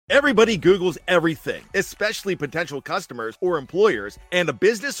Everybody Googles everything, especially potential customers or employers, and a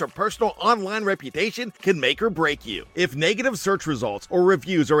business or personal online reputation can make or break you. If negative search results or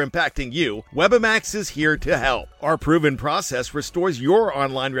reviews are impacting you, Webamax is here to help. Our proven process restores your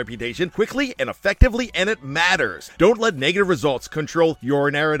online reputation quickly and effectively, and it matters. Don't let negative results control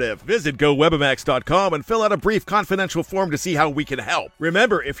your narrative. Visit GoWebamax.com and fill out a brief confidential form to see how we can help.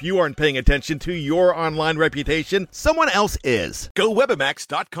 Remember, if you aren't paying attention to your online reputation, someone else is.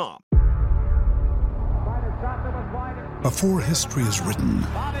 GoWebamax.com. Before history is written,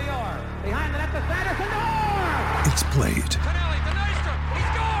 it's played.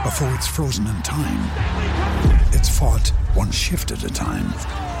 Before it's frozen in time, it's fought one shift at a time.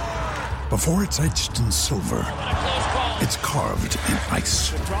 Before it's etched in silver, it's carved in ice.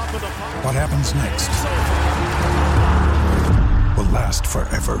 What happens next will last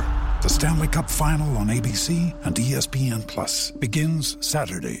forever. The Stanley Cup Final on ABC and ESPN Plus begins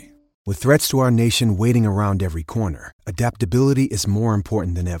Saturday. With threats to our nation waiting around every corner, adaptability is more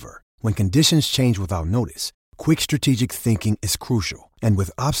important than ever. When conditions change without notice, quick strategic thinking is crucial. And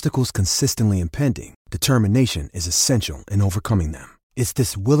with obstacles consistently impending, determination is essential in overcoming them. It's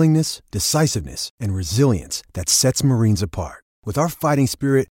this willingness, decisiveness, and resilience that sets Marines apart. With our fighting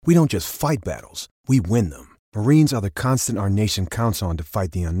spirit, we don't just fight battles, we win them. Marines are the constant our nation counts on to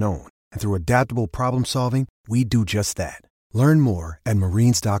fight the unknown. And through adaptable problem solving, we do just that. Learn more at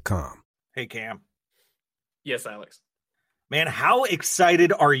Marines.com. Hey, Cam. Yes, Alex. Man, how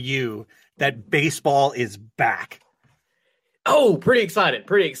excited are you that baseball is back? Oh, pretty excited.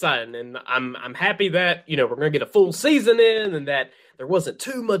 And I'm happy that, we're going to get a full season in and that there wasn't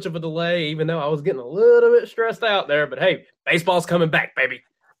too much of a delay, even though I was getting a little bit stressed out there. But hey, baseball's coming back, baby.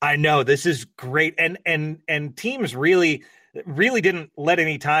 I know, this is great. And teams really didn't let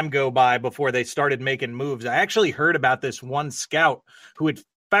any time go by before they started making moves. I actually heard about this one scout who had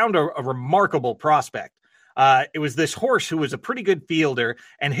found a remarkable prospect. It was this horse who was a pretty good fielder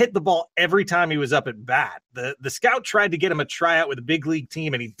and hit the ball every time he was up at bat. The scout tried to get him a tryout with a big league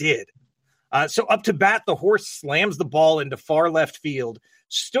team, and he did. So up to bat, the horse slams the ball into far left field,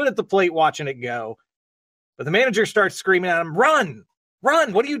 stood at the plate watching it go. But the manager starts screaming at him, "Run!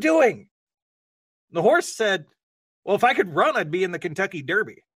 Run! What are you doing?" The horse said, "Well, if I could run, I'd be in the Kentucky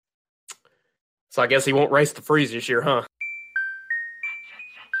Derby." So I guess he won't race the Freeze this year, huh?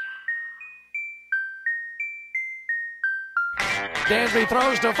 Dansby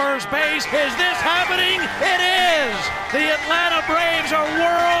throws to first base. Is this happening? It is! The Atlanta Braves are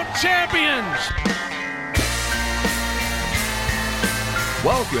world champions!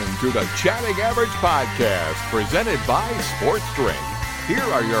 Welcome to the Chatting Average Podcast, presented by Sports Drink. Here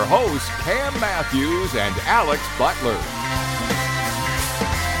are your hosts, Cam Matthews and Alex Butler.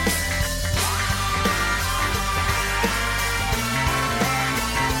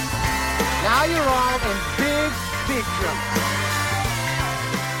 Now you're all in big trouble.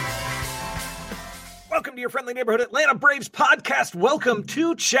 Welcome to your friendly neighborhood Atlanta Braves podcast. Welcome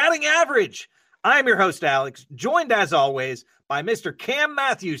to Chatting Average. I'm your host, Alex, joined as always by Mr. Cam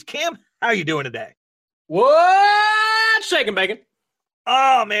Matthews. Cam, how you doing today? What? Shaking bacon.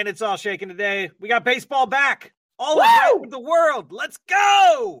 Oh, man, it's all shaking today. We got baseball back. All is right with the world. Let's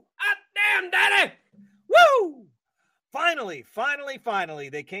go. Damn, daddy. Woo! Finally,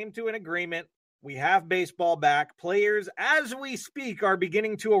 they came to an agreement. We have baseball back. Players, as we speak, are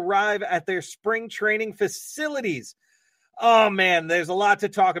beginning to arrive at their spring training facilities. Oh, man, there's a lot to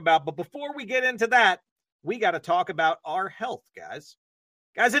talk about. But before we get into that, we got to talk about our health, guys.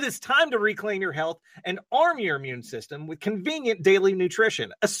 Guys, it is time to reclaim your health and arm your immune system with convenient daily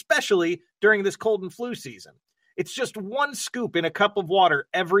nutrition, especially during this cold and flu season. It's just one scoop in a cup of water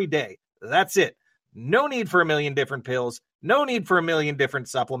every day. That's it. No need for a million different pills. No need for a million different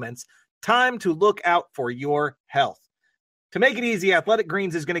supplements. Time to look out for your health. To make it easy, Athletic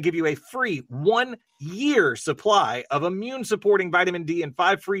Greens is going to give you a free 1-year supply of immune-supporting vitamin D and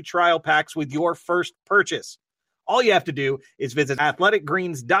 5 free trial packs with your first purchase. All you have to do is visit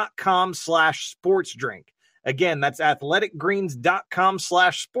athleticgreens.com/sportsdrink. Again, that's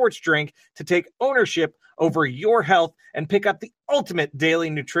athleticgreens.com/sportsdrink to take ownership over your health and pick up the ultimate daily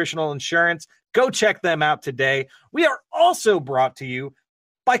nutritional insurance. Go check them out today. We are also brought to you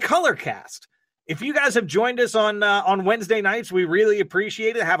by Colorcast. If you guys have joined us on Wednesday nights, we really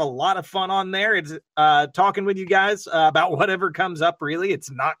appreciate it. Have a lot of fun on there. It's talking with you guys about whatever comes up, really.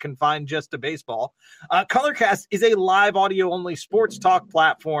 It's not confined just to baseball. Colorcast is a live audio-only sports talk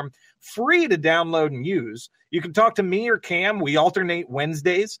platform, free to download and use. You can talk to me or Cam. We alternate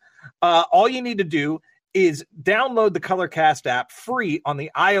Wednesdays. All you need to do is download the Colorcast app free on the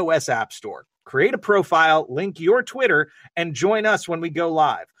iOS App Store. Create a profile, link your Twitter, and join us when we go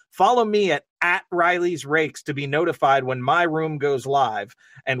live. Follow me at Riley's Rakes to be notified when my room goes live.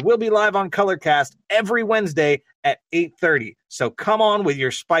 And we'll be live on Colorcast every Wednesday at 8:30. So come on with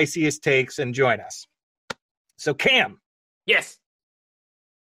your spiciest takes and join us. So Cam. Yes.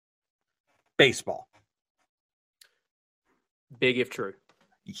 Baseball. Big if true.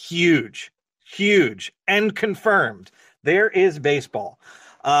 Huge and confirmed. There is baseball.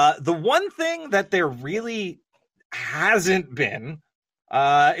 The one thing that there really hasn't been,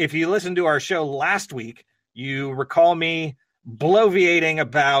 if you listened to our show last week, you recall me bloviating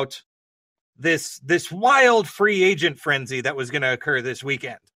about this wild free agent frenzy that was going to occur this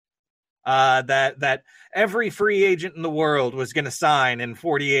weekend. That every free agent in the world was going to sign in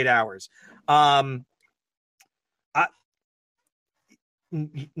 48 hours. No.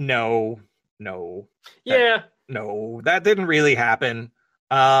 Yeah. No, that didn't really happen.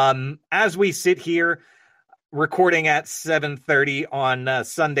 As we sit here recording at 7:30 on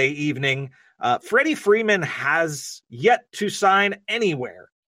Sunday evening, Freddie Freeman has yet to sign anywhere,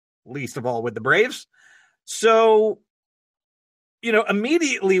 least of all with the Braves. So,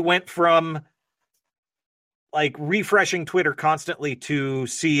 immediately went from like refreshing Twitter constantly to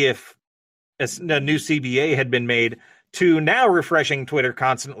see if a new CBA had been made to now refreshing Twitter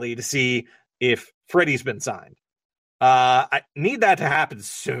constantly to see if Freddie's been signed. I need that to happen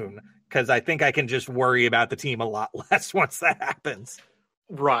soon because I think I can just worry about the team a lot less once that happens.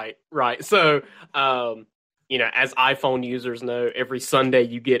 Right. So, as iPhone users know, every Sunday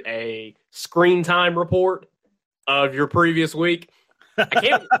you get a screen time report of your previous week.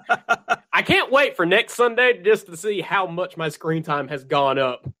 I can't wait for next Sunday just to see how much my screen time has gone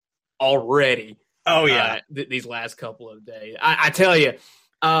up already. Oh, yeah. These last couple of days. I tell you.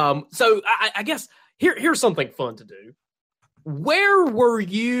 So I guess here's something fun to do. Where were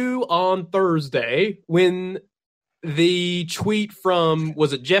you on Thursday when the tweet from,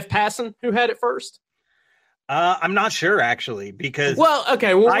 was it Jeff Passan who had it first? I'm not sure, actually, because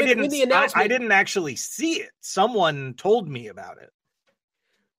I didn't actually see it. Someone told me about it.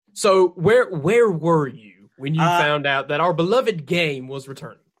 So where were you when you found out that our beloved game was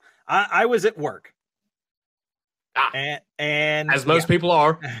returning? I was at work. And as most people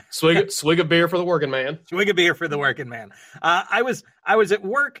are, swig a beer for the working man. Swig a beer for the working man. I was at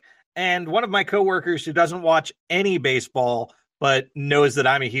work, and one of my coworkers who doesn't watch any baseball but knows that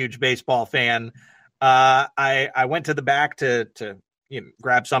I'm a huge baseball fan. I went to the back to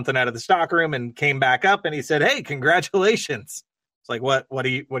grab something out of the stockroom and came back up, and he said, "Hey, congratulations." It's like, what are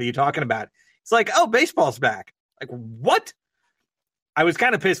you talking about? It's like, "Oh, baseball's back." Like, what? I was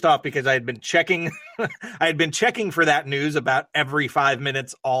kind of pissed off because I had been checking for that news about every 5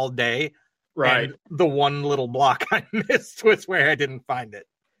 minutes all day. Right. And the one little block I missed was where I didn't find it.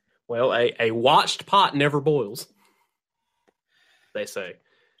 Well, a watched pot never boils, they say.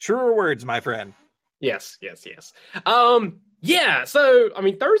 Truer words, my friend. Yes. Yeah, so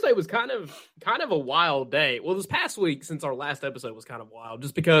Thursday was kind of a wild day. Well, this past week, since our last episode was kind of wild,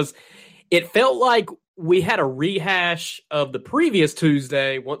 just because it felt like we had a rehash of the previous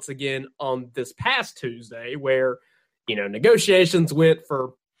Tuesday once again on this past Tuesday, where negotiations went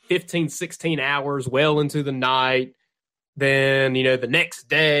for 15, 16 hours, well into the night. Then the next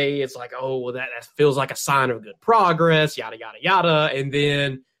day it's like, oh well, that feels like a sign of good progress, yada yada yada, and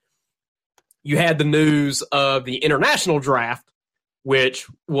then you had the news of the international draft, which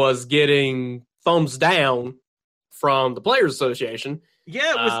was getting thumbs down from the Players Association.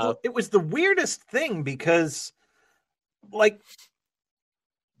 Yeah, it was the weirdest thing because,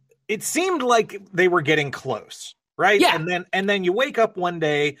 it seemed like they were getting close, right? Yeah. And then you wake up one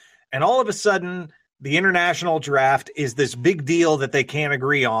day, and all of a sudden, the international draft is this big deal that they can't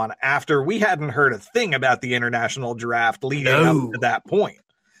agree on. After we hadn't heard a thing about the international draft leading up to that point.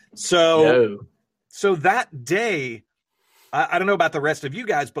 So that day, I don't know about the rest of you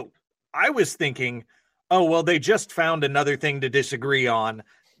guys, but I was thinking, oh, well, they just found another thing to disagree on.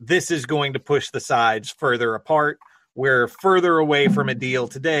 This is going to push the sides further apart. We're further away from a deal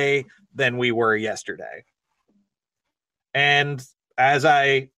today than we were yesterday. And as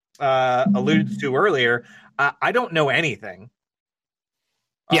I alluded to earlier, I don't know anything.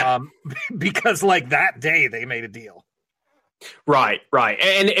 Yeah. Because that day they made a deal. Right.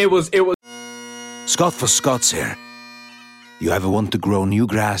 And it was Scott for Scots here. You ever want to grow new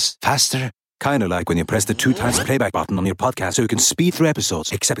grass faster? Kind of like when you press the 2 times playback button on your podcast so you can speed through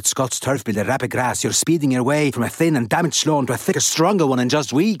episodes. Except with Scott's Turf Builder Rapid Grass, you're speeding your way from a thin and damaged lawn to a thicker, stronger one in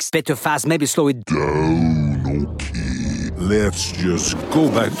just weeks. Bit too fast, maybe slow it down. Okay, let's just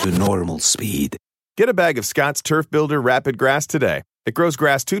go back to normal speed. Get a bag of Scott's Turf Builder Rapid Grass today. It grows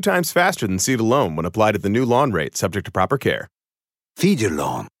grass 2 times faster than seed alone when applied at the new lawn rate, subject to proper care. Feed your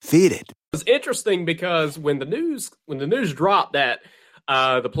lawn. Feed it. It was interesting because when the news dropped that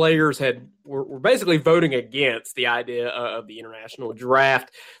the players were basically voting against the idea of the international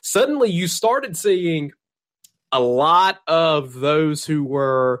draft, suddenly you started seeing a lot of those who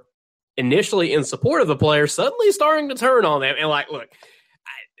were initially in support of the players suddenly starting to turn on them. And like, look,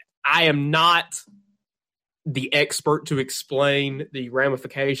 I am not the expert to explain the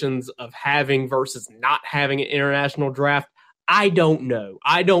ramifications of having versus not having an international draft. I don't know.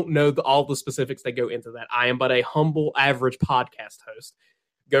 I don't know all the specifics that go into that. I am but a humble, average podcast host.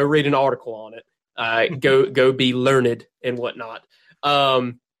 Go read an article on it. Go be learned and whatnot.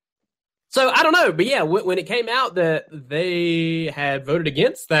 So I don't know, but yeah, when it came out that they had voted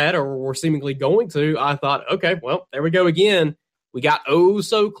against that or were seemingly going to, I thought, okay, well, there we go again. We got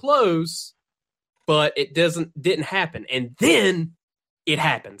so close, but it didn't happen. And then it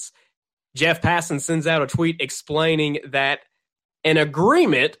happens. Jeff Passan sends out a tweet explaining that an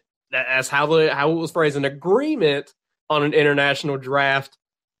agreement, that's how it was phrased, an agreement on an international draft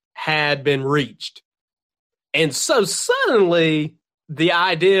had been reached. And so suddenly the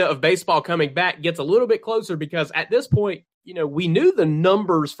idea of baseball coming back gets a little bit closer because at this point, we knew the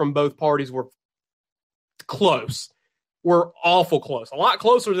numbers from both parties were close. Were awful close, a lot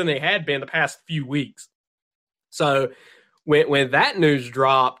closer than they had been the past few weeks. So when that news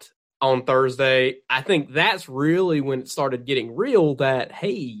dropped on Thursday, I think that's really when it started getting real that,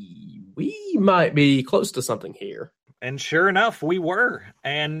 hey, we might be close to something here. And sure enough, we were.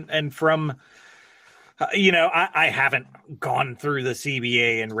 And from, I haven't gone through the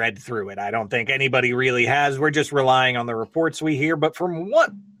CBA and read through it. I don't think anybody really has. We're just relying on the reports we hear. But from what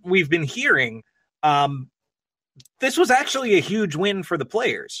we've been hearing, this was actually a huge win for the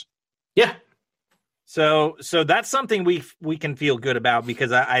players. Yeah. So that's something we can feel good about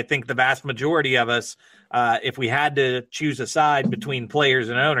because I think the vast majority of us, if we had to choose a side between players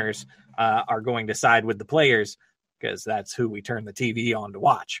and owners, are going to side with the players because that's who we turn the TV on to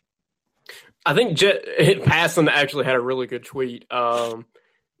watch. I think Passan actually had a really good tweet.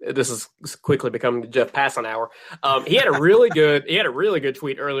 This is quickly becoming the Jeff Passan hour. He had a really good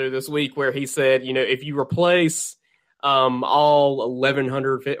tweet earlier this week where he said, if you replace all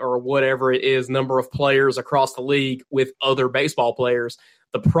 1,100 or whatever it is number of players across the league with other baseball players,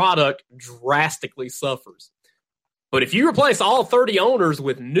 the product drastically suffers. But if you replace all 30 owners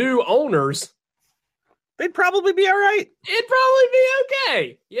with new owners, they'd probably be all right. It'd probably be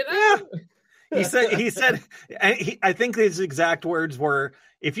okay. Yeah. He said, I think his exact words were,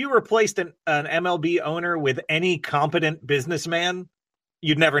 if you replaced an MLB owner with any competent businessman,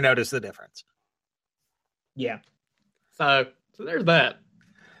 you'd never notice the difference. Yeah. So there's that.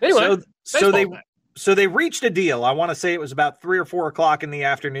 Anyway, so they reached a deal. I want to say it was about 3 or 4 o'clock in the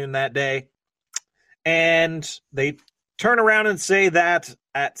afternoon that day. And they turn around and say that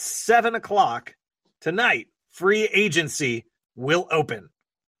at 7 o'clock tonight, free agency will open.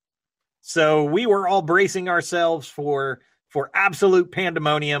 So we were all bracing ourselves for absolute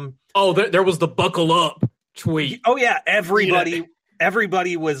pandemonium. Oh, there was the buckle up tweet. Oh yeah,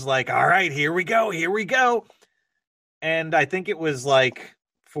 everybody was like, "All right, here we go." And I think it was like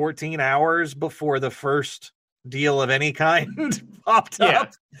 14 hours before the first deal of any kind popped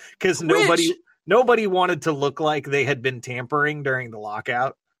up because nobody wanted to look like they had been tampering during the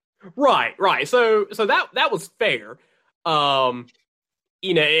lockout. Right. So that was fair.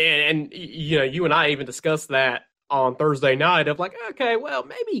 You and I even discussed that on Thursday night of like, okay, well,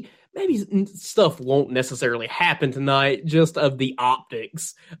 maybe stuff won't necessarily happen tonight, just of the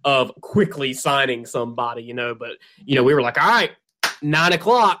optics of quickly signing somebody, but, we were like, all right, 9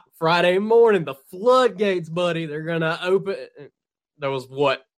 o'clock Friday morning, the floodgates, buddy, they're going to open. There was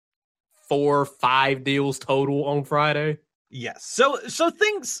 4 or 5 deals total on Friday. Yes. So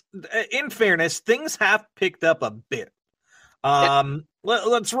things, in fairness, things have picked up a bit.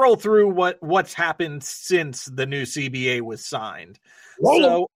 Let's roll through what's happened since the new CBA was signed.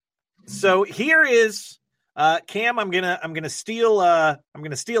 So here is Cam. I'm gonna steal a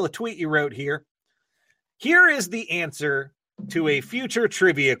tweet you wrote here. Here is the answer to a future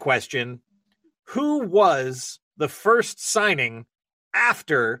trivia question: who was the first signing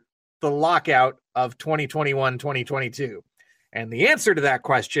after the lockout of 2021-2022? And the answer to that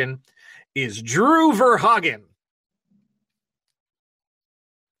question is Drew Verhagen.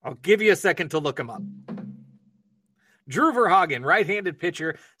 I'll give you a second to look him up. Drew Verhagen, right-handed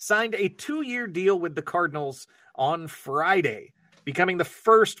pitcher, signed a 2-year deal with the Cardinals on Friday, becoming the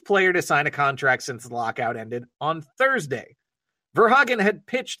first player to sign a contract since the lockout ended on Thursday. Verhagen had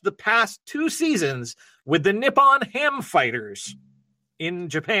pitched the past 2 seasons with the Nippon Ham Fighters in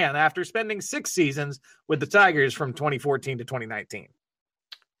Japan after spending 6 seasons with the Tigers from 2014 to 2019.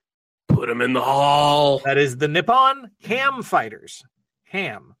 Put him in the hall. That is the Nippon Ham Fighters.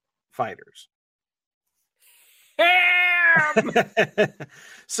 Ham Fighters. Ham!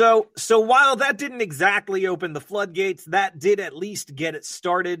 So while that didn't exactly open the floodgates, that did at least get it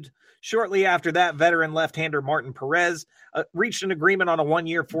started. Shortly after that, veteran left-hander Martin Perez reached an agreement on a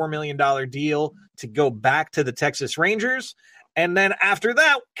 1-year, $4 million deal to go back to the Texas Rangers. And then after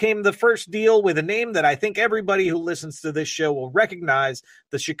that came the first deal with a name that I think everybody who listens to this show will recognize.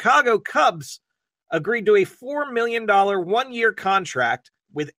 The Chicago Cubs agreed to a $4 million 1-year contract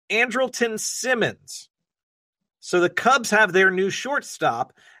with Andrelton Simmons. So the Cubs have their new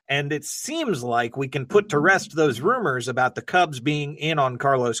shortstop, and it seems like we can put to rest those rumors about the Cubs being in on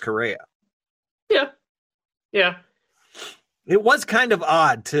Carlos Correa. Yeah. It was kind of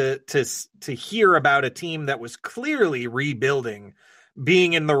odd to hear about a team that was clearly rebuilding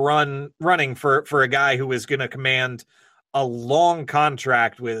being in the running for a guy who is going to command a long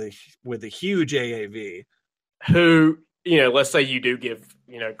contract with a huge AAV. Who, let's say you do give,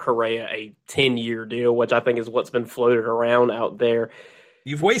 Correa a 10-year deal, which I think is what's been floated around out there.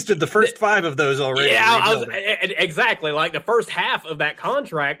 You've wasted the first 5 of those already. Yeah, exactly. Like the first half of that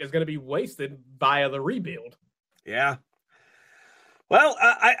contract is going to be wasted via the rebuild. Yeah. Well,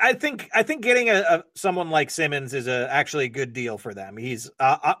 I think getting someone like Simmons is actually a good deal for them. He's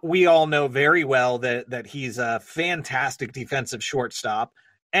we all know very well that he's a fantastic defensive shortstop,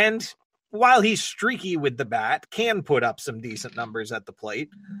 and while he's streaky with the bat, can put up some decent numbers at the plate.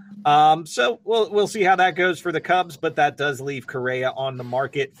 So we'll see how that goes for the Cubs, but that does leave Correa on the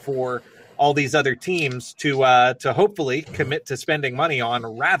market for all these other teams to hopefully commit to spending money on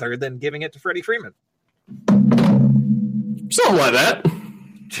rather than giving it to Freddie Freeman. Something like that.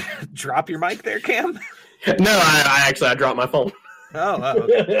 Drop your mic there, Cam? No, I dropped my phone. Oh,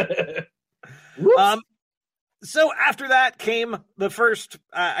 okay. So after that came the first,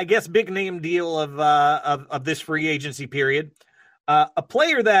 I guess, big name deal of this free agency period. A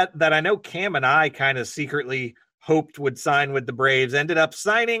player that I know Cam and I kind of secretly hoped would sign with the Braves ended up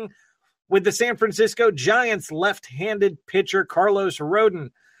signing with the San Francisco Giants left-handed pitcher Carlos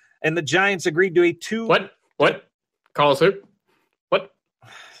Rodon, and the Giants agreed to a What? Carlos who? What?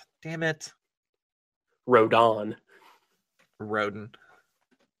 Damn it. Rodon.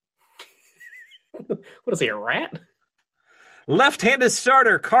 What is he, a rat? Left-handed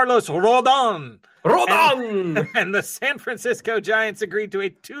starter Carlos Rodon. Rodon! And the San Francisco Giants agreed to a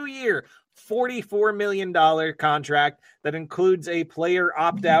 2-year, $44 million contract that includes a player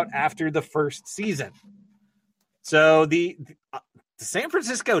opt-out after the first season. So the San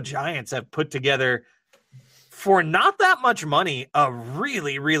Francisco Giants have put together, for not that much money, a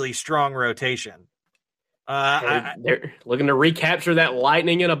really, really strong rotation. They're looking to recapture that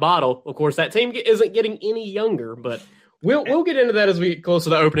lightning in a bottle. Of course, that team isn't getting any younger, but we'll get into that as we get close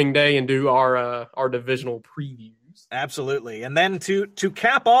to the opening day and do our divisional previews. Absolutely. And then to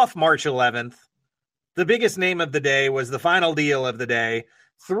cap off March 11th, the biggest name of the day was the final deal of the day.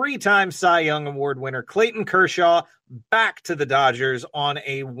 3-time Cy Young Award winner Clayton Kershaw back to the Dodgers on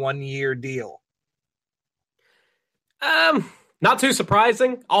a 1-year deal. Not too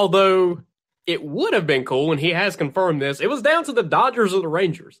surprising, although it would have been cool, and he has confirmed this. It was down to the Dodgers or the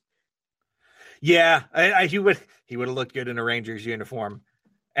Rangers. Yeah, he would have looked good in a Rangers uniform,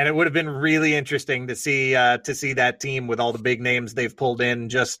 and it would have been really interesting to see that team with all the big names they've pulled in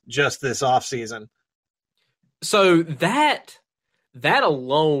just this offseason. So that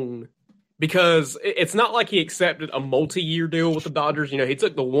alone, because it's not like he accepted a multi-year deal with the Dodgers. He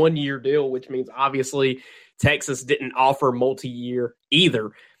took the 1-year deal, which means obviously Texas didn't offer multi-year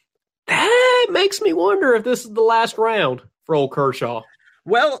either. That makes me wonder if this is the last round for old Kershaw.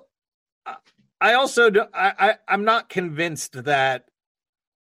 Well, I also I'm not convinced that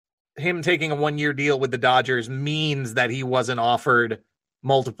him taking a 1-year deal with the Dodgers means that he wasn't offered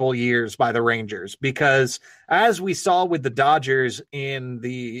multiple years by the Rangers, because as we saw with the Dodgers in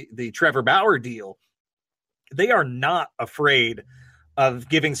the Trevor Bauer deal, they are not afraid of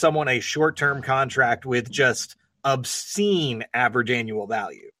giving someone a short-term contract with just obscene average annual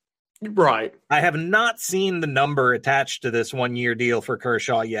value. Right. I have not seen the number attached to this 1-year deal for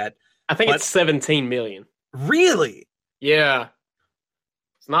Kershaw yet. I think it's $17 million. Really? Yeah.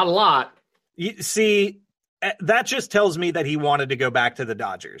 It's not a lot. You see, that just tells me that he wanted to go back to the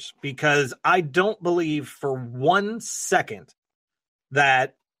Dodgers, because I don't believe for 1 second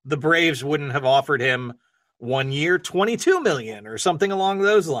that the Braves wouldn't have offered him 1 year, $22 million or something along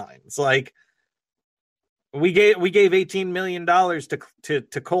those lines. Like, we gave $18 million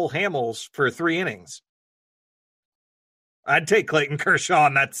to Cole Hamels for 3 innings. I'd take Clayton Kershaw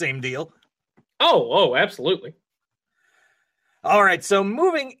on that same deal. Oh, absolutely. All right, so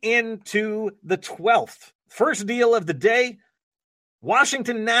moving into the 12th. First deal of the day,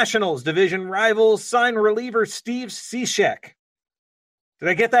 Washington Nationals division rivals sign reliever Steve Cishek. Did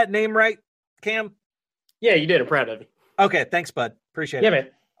I get that name right, Cam? Yeah, you did. I'm proud of you. Okay, thanks, bud. Appreciate it. Yeah, man.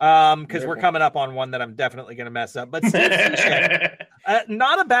 Because we're coming up on one that I'm definitely going to mess up. But Steve Cishek,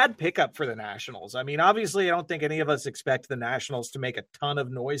 not a bad pickup for the Nationals. I mean, obviously, I don't think any of us expect the Nationals to make a ton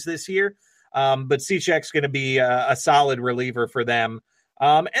of noise this year. But Cishek's going to be a solid reliever for them.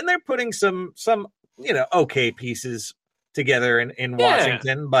 And they're putting some okay pieces together in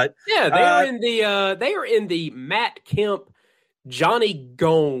Washington. But yeah, they are in the Matt Kemp, Johnny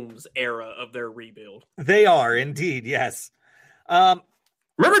Gomes era of their rebuild. They are indeed, yes.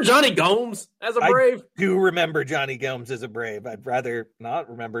 Remember Johnny Gomes as a Brave? I do remember Johnny Gomes as a Brave. I'd rather not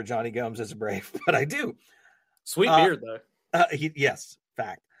remember Johnny Gomes as a Brave, but I do. Sweet beard, though. Yes,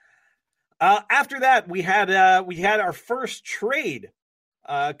 fact. After that, we had our first trade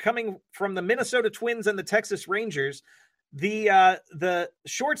coming from the Minnesota Twins and the Texas Rangers. The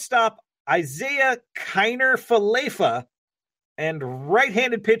shortstop Isaiah Kiner-Falefa and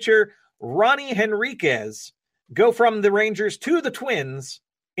right-handed pitcher Ronnie Henriquez go from the Rangers to the Twins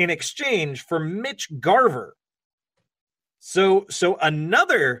in exchange for Mitch Garver. So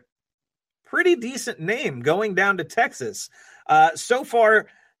another pretty decent name going down to Texas. So far,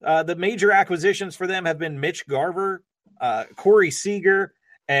 the major acquisitions for them have been Mitch Garver, Corey Seager,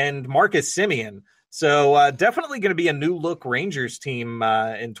 and Marcus Semien. So definitely going to be a new look Rangers team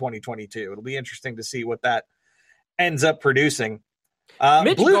in 2022. It'll be interesting to see what that ends up producing.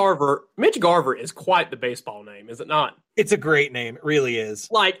 Mitch Garver is quite the baseball name, is it not? It's a great name. It really is.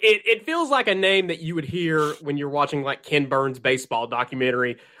 Like it feels like a name that you would hear when you're watching like Ken Burns' baseball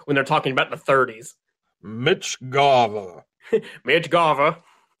documentary when they're talking about the 30s. Mitch Garver. Mitch Garver,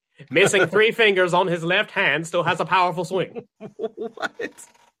 missing 3 fingers on his left hand, still has a powerful swing. What?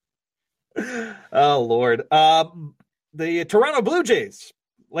 Oh, Lord. The Toronto Blue Jays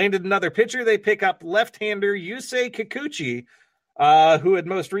landed another pitcher. They pick up left-hander Yusei Kikuchi, who had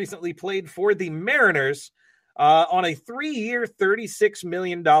most recently played for the Mariners on a 3-year, $36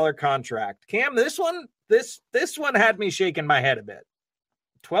 million contract. Cam, this one had me shaking my head a bit.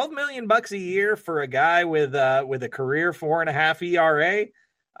 $12 million a year for a guy with a career 4.5 ERA.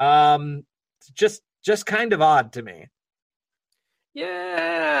 Just kind of odd to me.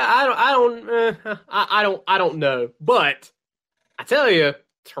 Yeah, I don't know, but I tell you,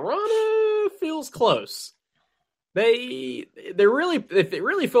 Toronto feels close. They really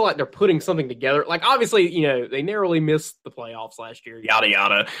feel like they're putting something together. Like obviously, they narrowly missed the playoffs last year. Yada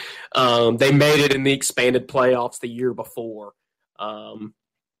yada. They made it in the expanded playoffs the year before.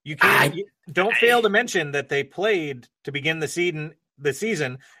 You don't fail to mention that they played to begin the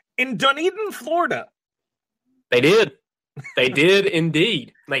season in Dunedin, Florida. They did. They did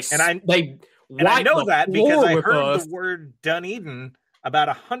indeed. I know that because I heard the word Dunedin about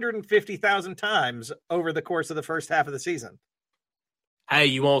 150,000 times over the course of the first half of the season. Hey,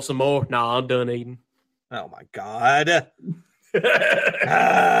 you want some more? Nah, I'm done eating. Oh my God.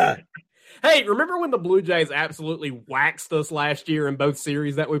 Hey, remember when the Blue Jays absolutely waxed us last year in both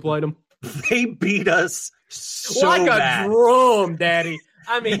series that we played them? They beat us so like bad. A drum, Daddy.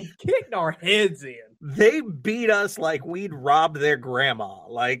 I mean, kicked our heads in. They beat us like we'd robbed their grandma.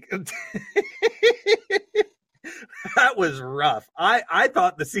 Like that was rough. I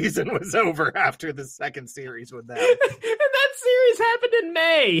thought the season was over after the second series with them. And that series happened in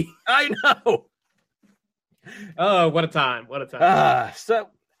May. I know. Oh, what a time. What a time. So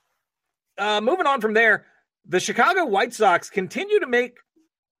moving on from there, the Chicago White Sox continue to make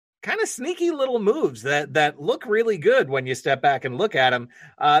kind of sneaky little moves that look really good when you step back and look at them.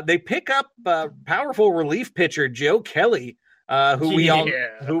 They pick up powerful relief pitcher Joe Kelly, who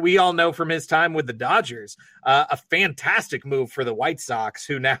we all know from his time with the Dodgers. A fantastic move for the White Sox,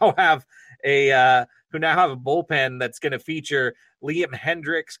 who now have a bullpen that's going to feature Liam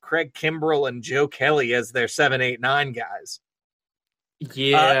Hendricks, Craig Kimbrell, and Joe Kelly as their 7, 8, 9 guys.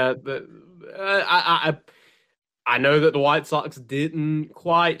 Yeah, I know that the White Sox didn't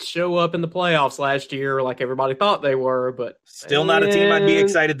quite show up in the playoffs last year like everybody thought they were, but still not a team I'd be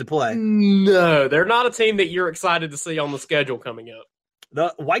excited to play. No, they're not a team that you're excited to see on the schedule coming up.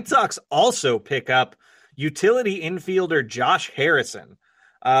 The White Sox also pick up utility infielder Josh Harrison,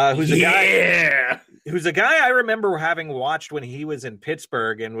 who's a guy I remember having watched when he was in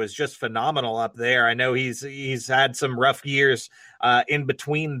Pittsburgh and was just phenomenal up there. I know he's had some rough years in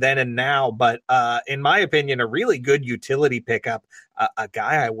between then and now, but in my opinion, a really good utility pickup, a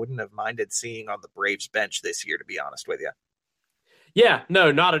guy I wouldn't have minded seeing on the Braves bench this year, to be honest with you. Yeah,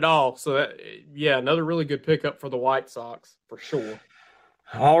 no, not at all. So, another really good pickup for the White Sox, for sure.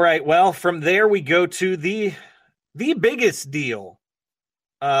 All right, well, from there we go to the biggest deal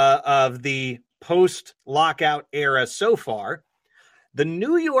of the post-lockout era so far. The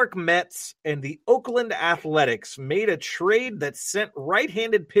New York Mets and the Oakland Athletics made a trade that sent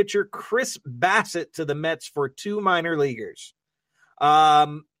right-handed pitcher Chris Bassitt to the Mets for 2 minor leaguers.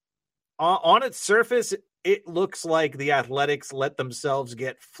 On its surface, it looks like the Athletics let themselves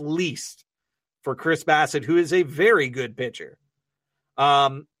get fleeced for Chris Bassitt, who is a very good pitcher.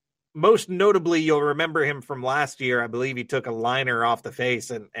 Most notably, you'll remember him from last year. I believe he took a liner off the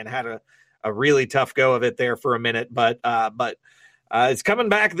face and had a really tough go of it there for a minute, but it's coming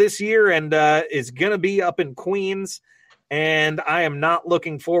back this year and is going to be up in Queens. And I am not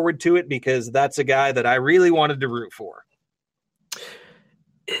looking forward to it because that's a guy that I really wanted to root for.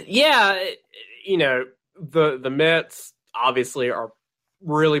 Yeah, the Mets obviously are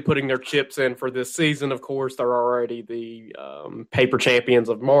really putting their chips in for this season. Of course, they're already the paper champions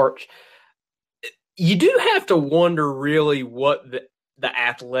of March. You do have to wonder really what the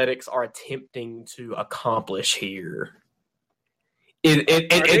Athletics are attempting to accomplish here. Are they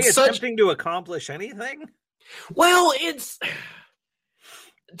attempting to accomplish anything? Well,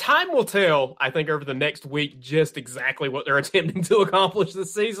 time will tell, I think, over the next week, just exactly what they're attempting to accomplish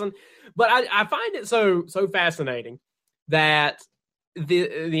this season. But I find it so fascinating that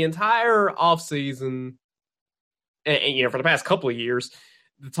the entire offseason, and for the past couple of years,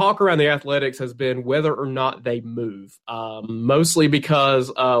 the talk around the Athletics has been whether or not they move, mostly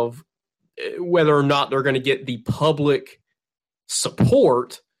because of whether or not they're going to get the public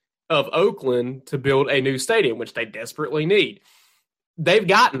support of Oakland to build a new stadium, which they desperately need. They've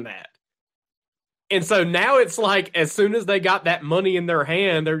gotten that. And so now it's like, as soon as they got that money in their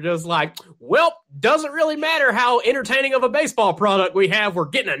hand, they're just like, well, doesn't really matter how entertaining of a baseball product we have. We're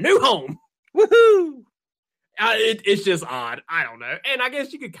getting a new home. Woohoo! It's just odd. I don't know. And I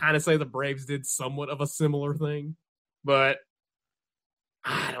guess you could kind of say the Braves did somewhat of a similar thing, but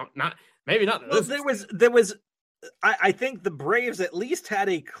maybe not. Well, there was, I think the Braves at least had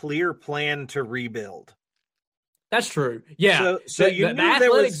a clear plan to rebuild. That's true. Yeah. So the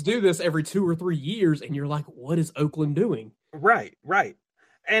Athletics do this every 2 or 3 years, and you're like, what is Oakland doing? Right.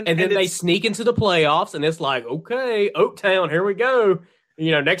 And then they sneak into the playoffs, and it's like, okay, Oaktown, here we go.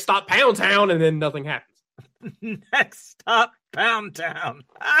 Next stop, Pound Town, and then nothing happens. Next stop, Pound Town.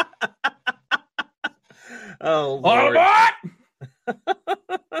 Oh, Lord.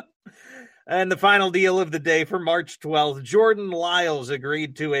 And the final deal of the day for March 12th, Jordan Lyles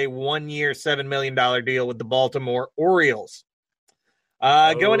agreed to a 1-year, $7 million deal with the Baltimore Orioles.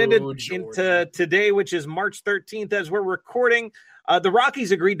 Going into today, which is March 13th, as we're recording, the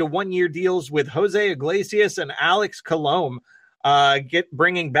Rockies agreed to 1-year deals with Jose Iglesias and Alex Colomé,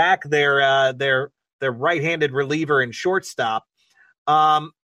 bringing back their right-handed reliever and shortstop.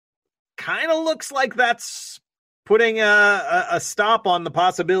 Kind of looks like that's putting a stop on the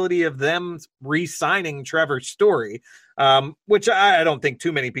possibility of them re-signing Trevor Story, which I don't think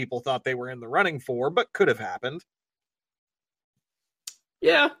too many people thought they were in the running for, but could have happened.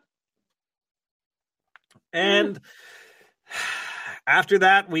 Yeah. And after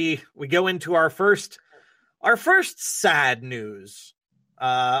that, we go into our first sad news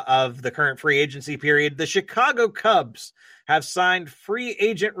of the current free agency period. The Chicago Cubs have signed free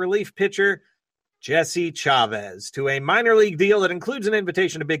agent relief pitcher Jesse Chavez to a minor league deal that includes an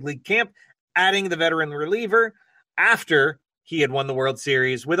invitation to big league camp, adding the veteran reliever after he had won the World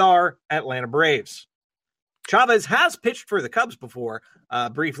Series with our Atlanta Braves. Chavez has pitched for the Cubs before,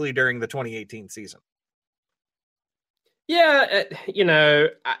 briefly during the 2018 season. Yeah,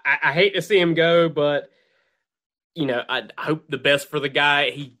 I hate to see him go, but I hope the best for the guy.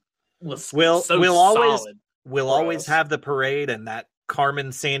 He was we'll solid. Always have the parade and that Carmen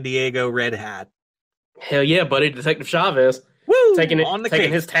Sandiego red hat. Hell yeah, buddy, Detective Chavez. Woo! Taking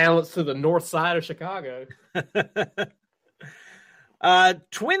his talents to the north side of Chicago.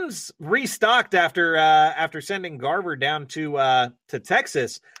 Twins restocked after sending Garver down to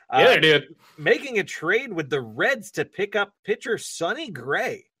Texas. Yeah, they did. Making a trade with the Reds to pick up pitcher Sonny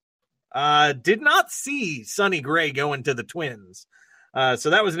Gray. Did not see Sonny Gray going to the Twins. So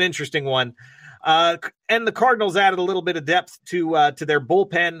that was an interesting one. And the Cardinals added a little bit of depth to their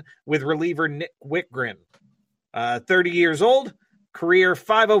bullpen with reliever Nick Wittgren. 30 years old, career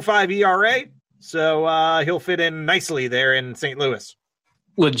 5.05 ERA. So he'll fit in nicely there in St. Louis.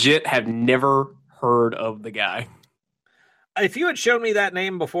 Legit have never heard of the guy. If you had shown me that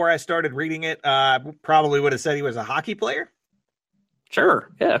name before I started reading it, I probably would have said he was a hockey player.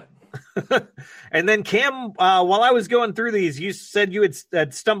 Sure, yeah. And then Cam, while I was going through these, you said you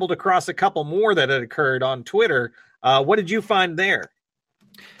had stumbled across a couple more that had occurred on Twitter. What did you find there?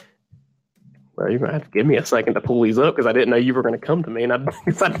 Well, you're going to have to give me a second to pull these up because I didn't know you were going to come to me, and I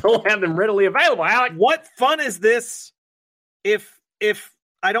don't have them readily available, Alec. What fun is this if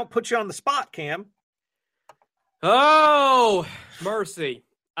I don't put you on the spot, Cam? Oh, mercy.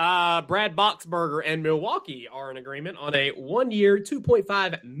 Brad Boxberger and Milwaukee are in agreement on a 1-year,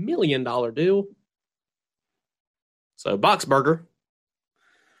 $2.5 million deal. So Boxberger,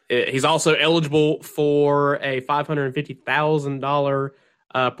 he's also eligible for a $550,000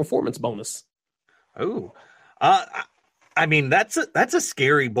 performance bonus. Oh, I mean, that's a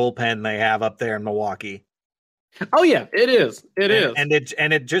scary bullpen they have up there in Milwaukee. Oh yeah, it is. And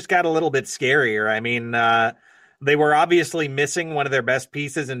it just got a little bit scarier. I mean, they were obviously missing one of their best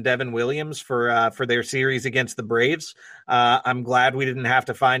pieces in Devin Williams for their series against the Braves. I'm glad we didn't have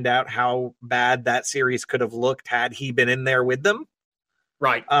to find out how bad that series could have looked had he been in there with them.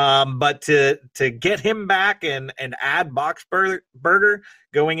 Right. But to get him back and add Boxberger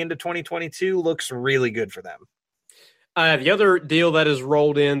going into 2022 looks really good for them. The other deal that has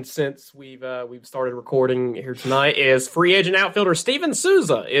rolled in since we've started recording here tonight is free agent outfielder Steven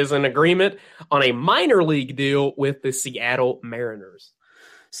Souza is in agreement on a minor league deal with the Seattle Mariners.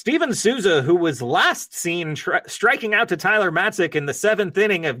 Steven Souza, who was last seen striking out to Tyler Matzik in the 7th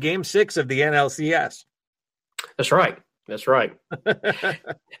inning of Game 6 of the NLCS. That's right.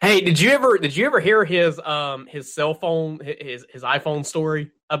 Hey, did you ever hear his cell phone, his iPhone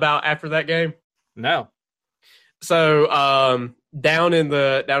story about after that game? No. So down in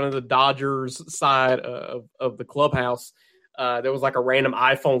the Dodgers side of the clubhouse, there was like a random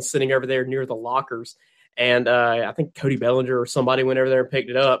iPhone sitting over there near the lockers, and I think Cody Bellinger or somebody went over there and picked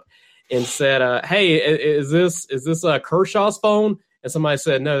it up and said, "Hey, is this Kershaw's phone?" And somebody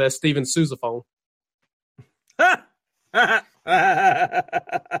said, "No, that's Steven Souza phone." Okay,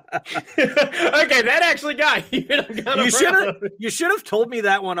 that actually got you. You should have told me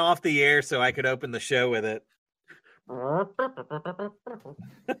that one off the air so I could open the show with it.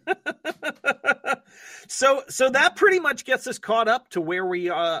 So that pretty much gets us caught up to where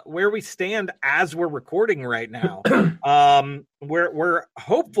we stand as we're recording right now. We're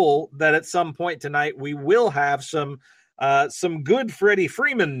hopeful that at some point tonight we will have some good Freddie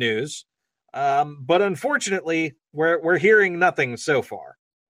Freeman news. But unfortunately, we're hearing nothing so far.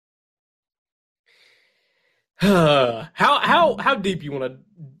 How deep you want to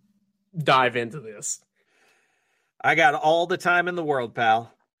dive into this? I got all the time in the world,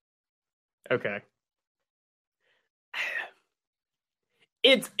 pal. Okay.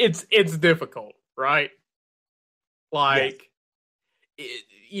 It's difficult, right? Like,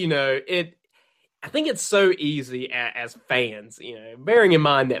 yes. I think it's so easy as fans, bearing in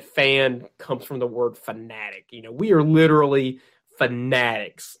mind that fan comes from the word fanatic. We are literally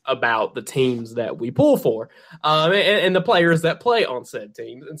fanatics about the teams that we pull for, and the players that play on said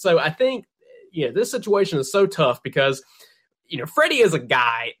teams. And so I think, this situation is so tough because, Freddie is a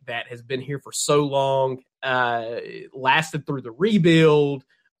guy that has been here for so long, lasted through the rebuild,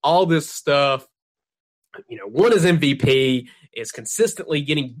 all this stuff, won his MVP, is consistently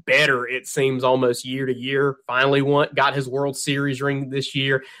getting better, it seems, almost year to year. Finally got his World Series ring this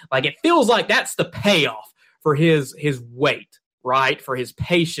year. Like, it feels like that's the payoff for his weight, right? For his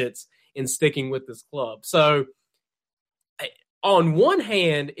patience in sticking with this club. So on one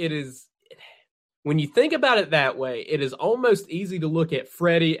hand, it is, when you think about it that way, it is almost easy to look at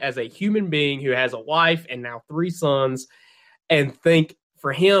Freddie as a human being who has a wife and now 3 sons and think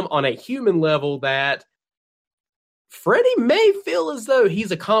for him on a human level that Freddie may feel as though he's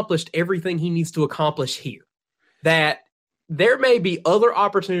accomplished everything he needs to accomplish here. That there may be other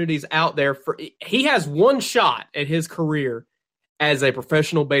opportunities out there. He has one shot at his career as a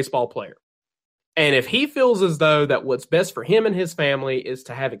professional baseball player. And if he feels as though that what's best for him and his family is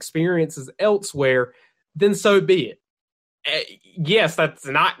to have experiences elsewhere, then so be it. Yes, that's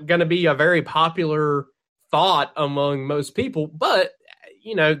not going to be a very popular thought among most people, but,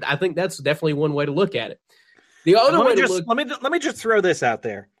 I think that's definitely one way to look at it. The other way to look... Let me just throw this out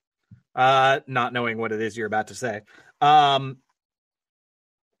there, not knowing what it is you're about to say.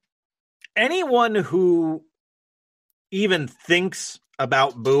 Anyone who even thinks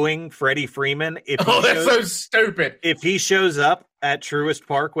about booing Freddie Freeman, that's so stupid. If he shows up at Truist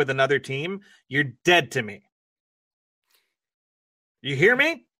Park with another team, you're dead to me. You hear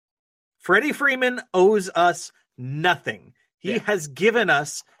me? Freddie Freeman owes us nothing. He has given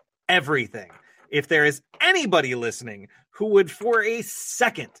us everything. If there is anybody listening who would for a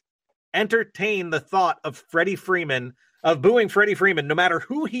second entertain the thought of Freddie Freeman of booing Freddie Freeman, no matter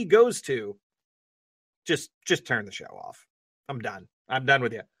who he goes to, just turn the show off. I'm done. I'm done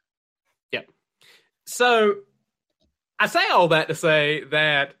with you. Yep. So I say all that to say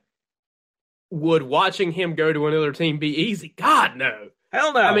that would watching him go to another team be easy? God, no.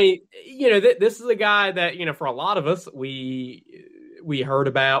 Hell no. I mean, this is a guy that, for a lot of us, we heard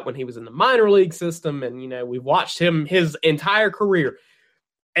about when he was in the minor league system, and, we've watched him his entire career.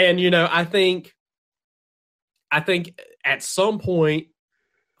 And, I think at some point,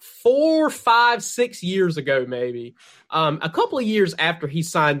 4, 5, 6 years ago, maybe, a couple of years after he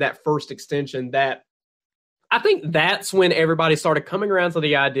signed that first extension, that I think that's when everybody started coming around to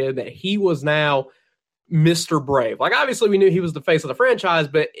the idea that he was now Mr. Brave. Like, obviously we knew he was the face of the franchise,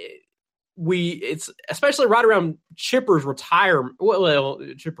 but it's especially right around Chipper's retirement. Well,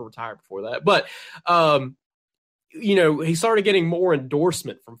 Chipper retired before that, but, he started getting more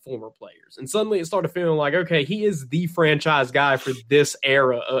endorsement from former players, and suddenly it started feeling like, okay, he is the franchise guy for this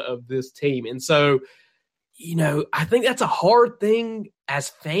era of this team. And so, I think that's a hard thing as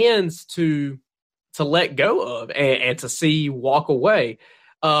fans to let go of and to see walk away.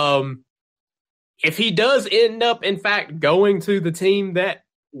 If he does end up, in fact, going to the team that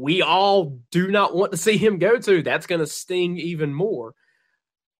we all do not want to see him go to, that's going to sting even more.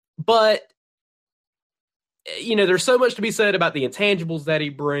 But, there's so much to be said about the intangibles that he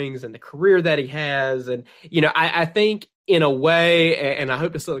brings and the career that he has. And, I think in a way, and I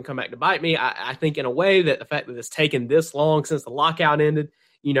hope this doesn't come back to bite me, I think in a way that the fact that it's taken this long since the lockout ended,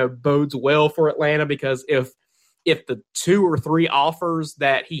 bodes well for Atlanta, because if the 2 or 3 offers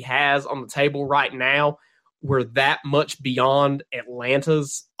that he has on the table right now were that much beyond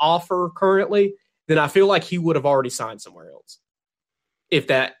Atlanta's offer currently, then I feel like he would have already signed somewhere else. If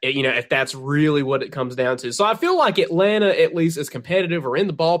that's really what it comes down to. So I feel like Atlanta at least is competitive or in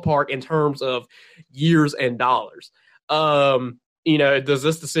the ballpark in terms of years and dollars. Does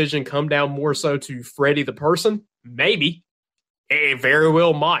this decision come down more so to Freddie the person? Maybe. It very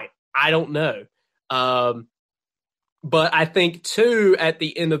well might. I don't know. But I think, too, at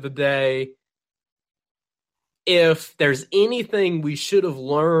the end of the day, if there's anything we should have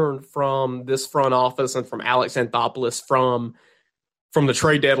learned from this front office and from Alex Anthopoulos from the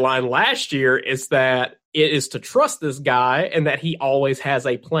trade deadline last year, is that it is to trust this guy and that he always has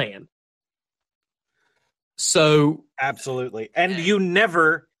a plan. So absolutely. And you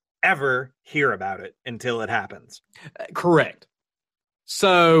never, ever hear about it until it happens. Correct.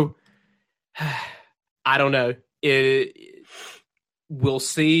 So I don't know. We'll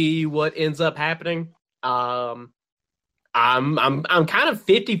see what ends up happening. I'm kind of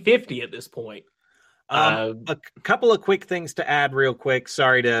 50-50 at this point. A couple of quick things to add real quick.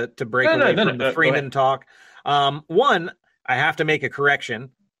 Sorry to break away from the Freeman talk. One, I have to make a correction.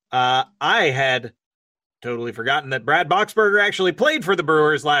 I had totally forgotten that Brad Boxberger actually played for the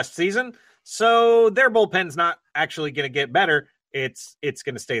Brewers last season, so their bullpen's not actually going to get better. It's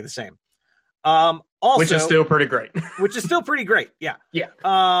going to stay the same. Also, which is still pretty great. Yeah. Yeah.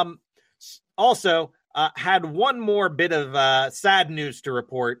 Also, had one more bit of sad news to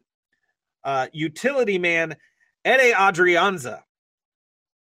report. Utility man Ede Adrianza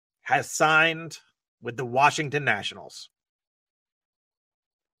has signed with the Washington Nationals.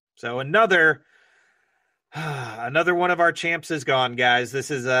 So another one of our champs is gone, guys.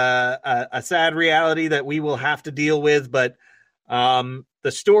 This is a sad reality that we will have to deal with, but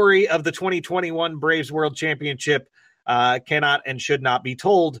the story of the 2021 Braves World Championship cannot and should not be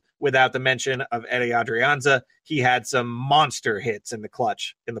told without the mention of Ede Adrianza. He had some monster hits in the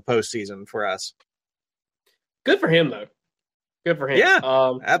clutch in the postseason for us. Good for him, though. Good for him. Yeah,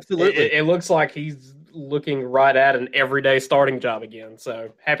 absolutely. It looks like he's looking right at an everyday starting job again.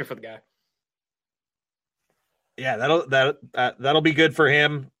 So happy for the guy. Yeah, that'll be good for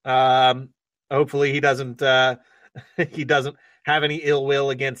him. Hopefully he doesn't have any ill will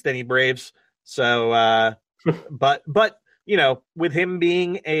against any Braves. So, but with him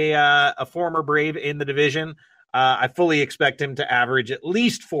being a former Brave in the division, I fully expect him to average at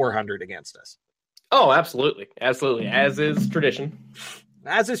least 400 against us. Oh, absolutely. Absolutely. As is tradition.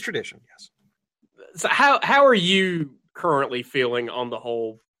 Yes. So how are you currently feeling on the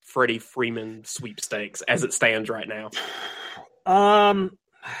whole Freddie Freeman sweepstakes as it stands right now?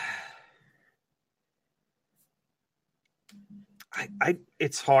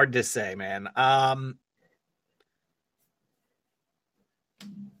 It's hard to say, man. I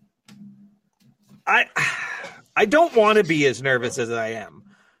don't want to be as nervous as I am.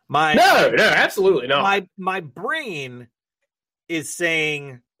 No, absolutely not. My brain is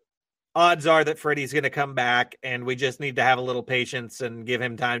saying odds are that Freddie's going to come back and we just need to have a little patience and give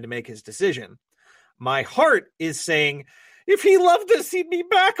him time to make his decision. My heart is saying, if he loved us, he'd be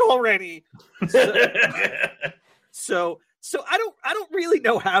back already. So I don't really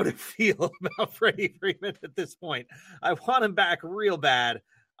know how to feel about Freddie Freeman at this point. I want him back real bad.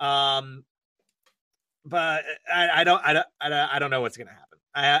 But I don't know what's going to happen.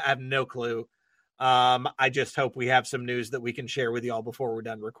 I have no clue. I just hope we have some news that we can share with y'all before we're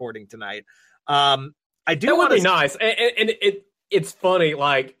done recording tonight. I do want to be nice. And it's funny.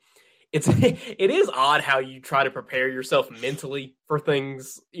 Like it is odd how you try to prepare yourself mentally for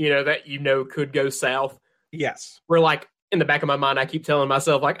things, that could go south. Yes. Where like in the back of my mind, I keep telling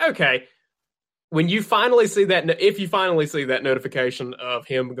myself like, okay, when you finally see that, if you finally see that notification of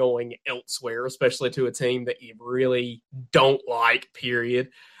him going elsewhere, especially to a team that you really don't like, period,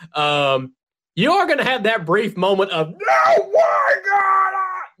 you are going to have that brief moment of, no, my God!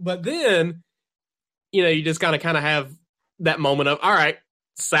 But then, you just kind of have that moment of, all right,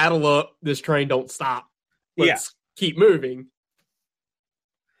 saddle up, this train don't stop. Let's keep moving.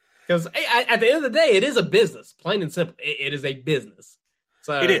 Because at the end of the day, it is a business, plain and simple. It is a business.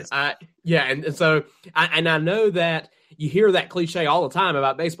 So it is. And so I know that you hear that cliche all the time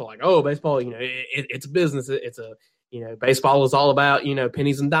about baseball, like, oh, baseball, it's a business. It's a, baseball is all about,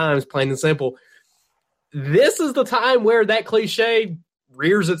 pennies and dimes, plain and simple. This is the time where that cliche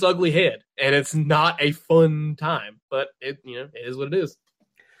rears its ugly head, and it's not a fun time, but it is what it is.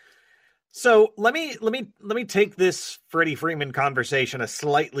 So let me take this Freddie Freeman conversation a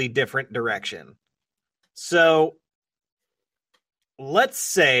slightly different direction. So let's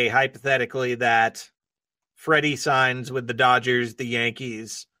say hypothetically that Freddie signs with the Dodgers, the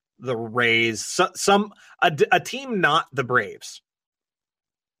Yankees, the Rays, a team not the Braves.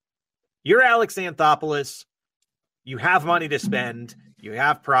 You're Alex Anthopoulos. You have money to spend. You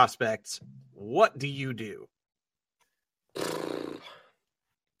have prospects. What do you do?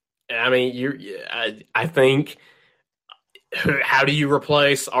 I mean, I think, how do you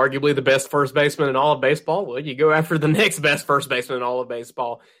replace arguably the best first baseman in all of baseball? Well, you go after the next best first baseman in all of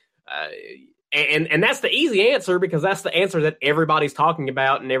baseball. And that's the easy answer, because that's the answer that everybody's talking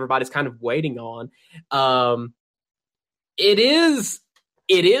about and everybody's kind of waiting on. It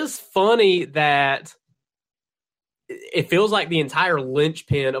is funny that it feels like the entire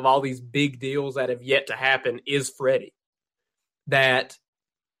linchpin of all these big deals that have yet to happen is Freddie. That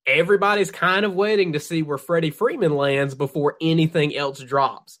everybody's kind of waiting to see where Freddie Freeman lands before anything else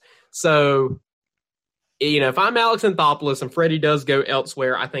drops. So, if I'm Alex Anthopoulos and Freddie does go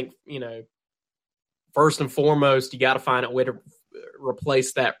elsewhere, I think, first and foremost, you got to find a way to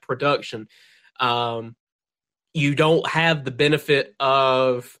replace that production. You don't have the benefit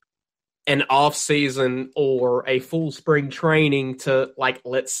of an off season or a full spring training to, like,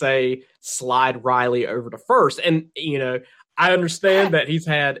 let's say, slide Riley over to first. And, I understand that he's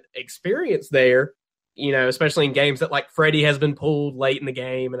had experience there, especially in games that like Freddie has been pulled late in the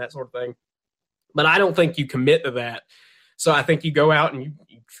game and that sort of thing. But I don't think you commit to that. So I think you go out and you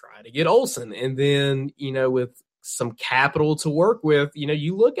try to get Olsen. And then, with some capital to work with,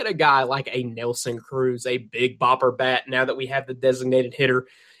 you look at a guy like a Nelson Cruz, a big bopper bat, now that we have the designated hitter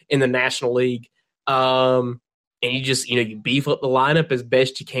in the National League. And you just, you beef up the lineup as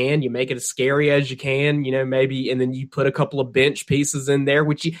best you can. You make it as scary as you can, maybe, and then you put a couple of bench pieces in there,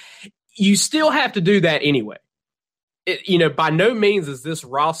 which you still have to do that anyway. By no means is this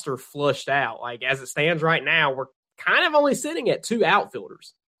roster flushed out. Like, as it stands right now, we're kind of only sitting at 2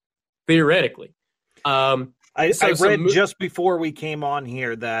 outfielders, theoretically. I read just before we came on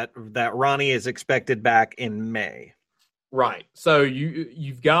here that Ronnie is expected back in May. Right. So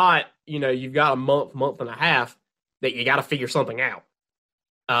you've got a month and a half that you got to figure something out.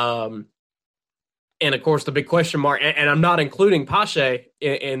 And of course the big question mark, and I'm not including Pache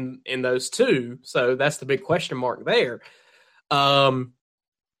in those two. So that's the big question mark there.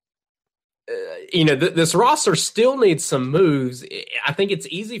 This roster still needs some moves. I think it's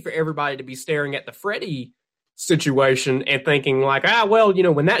easy for everybody to be staring at the Freddie situation and thinking like,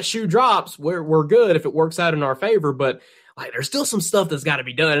 when that shoe drops, we're good if it works out in our favor. But like, there's still some stuff that's got to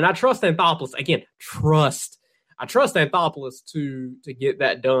be done. And I trust Anthopoulos. Again, I trust Anthopoulos to get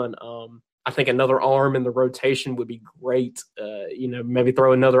that done. I think another arm in the rotation would be great. Maybe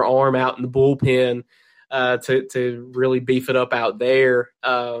throw another arm out in the bullpen to really beef it up out there.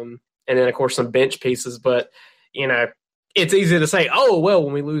 And then, of course, some bench pieces. But, it's easy to say,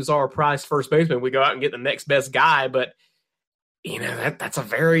 when we lose our prized first baseman, we go out and get the next best guy. But, that's a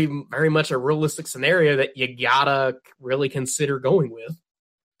very, very much a realistic scenario that you got to really consider going with.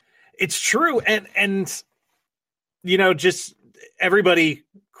 It's true. And just everybody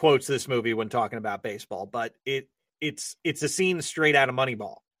quotes this movie when talking about baseball, but it's a scene straight out of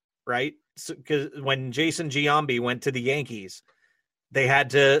Moneyball. right? Because when Jason Giambi went to the Yankees, they had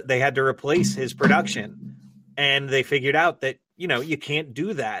to replace his production, and they figured out that, you know, you can't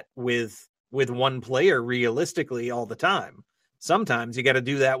do that with one player realistically all the time. Sometimes you got to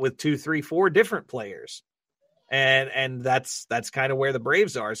do that with 2, 3, 4 different players. And that's kind of where the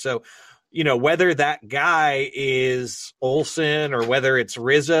Braves are. So, you know, whether that guy is Olsen or whether it's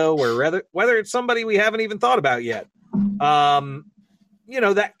Rizzo or whether it's somebody we haven't even thought about yet, you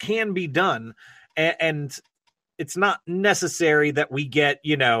know, that can be done. And it's not necessary that we get,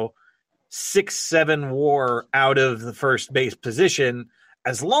 you know, 6-7 WAR out of the first base position,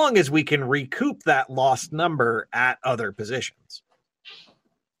 as long as we can recoup that lost number at other positions.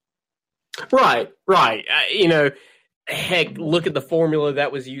 Right. You know, heck, look at the formula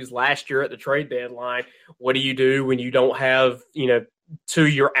that was used last year at the trade deadline. What do you do when you don't have, you know, 2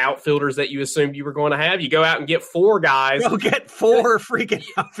 of your outfielders that you assumed you were going to have? You go out and get 4 guys. Go get 4 freaking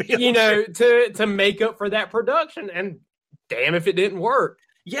outfielders. You know, to make up for that production. And damn if it didn't work.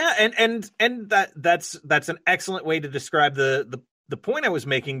 Yeah, and that's an excellent way to describe the point I was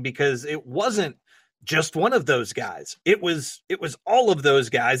making, because it wasn't just one of those guys. It was all of those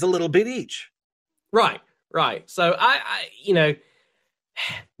guys, a little bit each. Right. So I you know,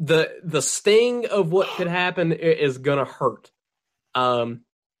 the sting of what could happen is gonna hurt.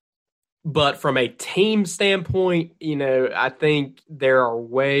 But from a team standpoint, you know, I think there are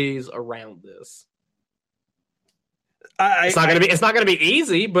ways around this. It's not going to be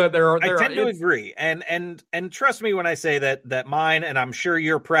easy, but I tend to agree, and trust me when I say that mine, and I'm sure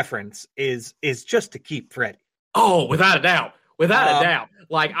your preference is just to keep Freddie. Oh, without a doubt.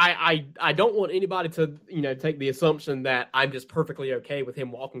 Like I don't want anybody to, you know, take the assumption that I'm just perfectly okay with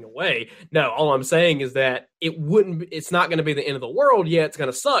him walking away. No, all I'm saying is that it's not going to be the end of the world. Yeah, it's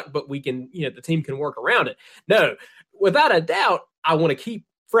going to suck, but we can, you know, the team can work around it. No, without a doubt, I want to keep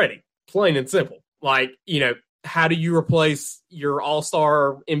Freddie, plain and simple. Like, you know, how do you replace your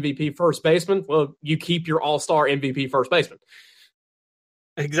all-star MVP first baseman? Well, you keep your all-star MVP first baseman.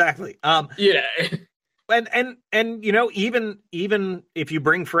 Exactly. Yeah. And you know, even if you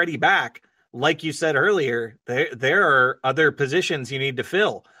bring Freddie back, like you said earlier, there are other positions you need to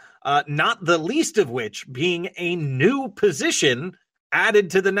fill. Not the least of which being a new position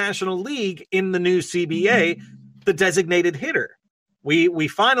added to the National League in the new CBA, the designated hitter. We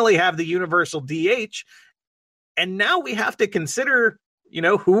finally have the universal DH. And now we have to consider, you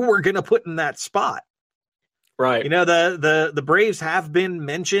know, who we're going to put in that spot. Right. You know, the Braves have been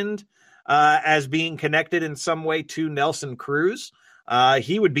mentioned as being connected in some way to Nelson Cruz.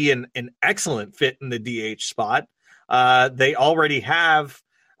 He would be an excellent fit in the DH spot. They already have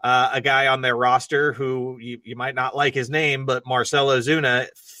a guy on their roster who you might not like his name, but Marcell Ozuna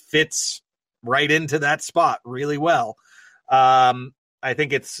fits right into that spot really well. I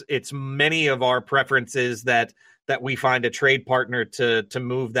think it's many of our preferences that we find a trade partner to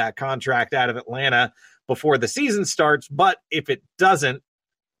move that contract out of Atlanta before the season starts. But if it doesn't,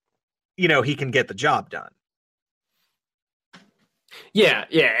 you know, he can get the job done. Yeah.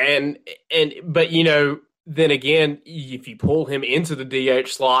 But, you know, then again, if you pull him into the DH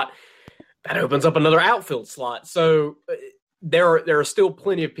slot, that opens up another outfield slot. So there are still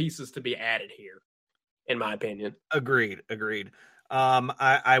plenty of pieces to be added here, in my opinion. Agreed.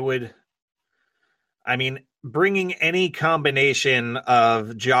 I mean, bringing any combination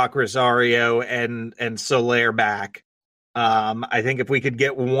of Jock Rosario and Soler back, I think if we could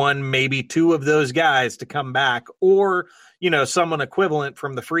get 1, maybe 2 of those guys to come back, or, you know, someone equivalent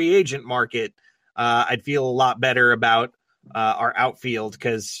from the free agent market, I'd feel a lot better about our outfield.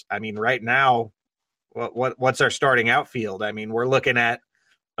 Because, I mean, right now, what's our starting outfield? I mean, we're looking at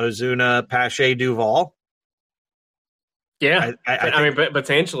Ozuna, Pache, Duvall. Yeah, I mean, but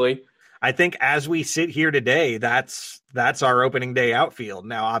potentially. I think as we sit here today, that's our opening day outfield.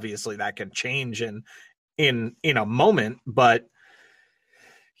 Now, obviously, that can change in a moment, but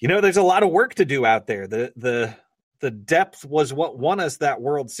you know, there's a lot of work to do out there. The depth was what won us that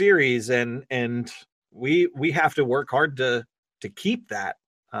World Series, and we have to work hard to keep that.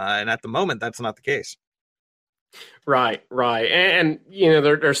 And at the moment, that's not the case. Right. And you know,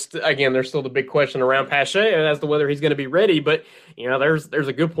 there's still the big question around Pache as to whether he's going to be ready. But you know, there's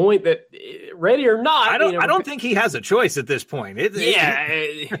a good point that ready or not, I don't think he has a choice at this point.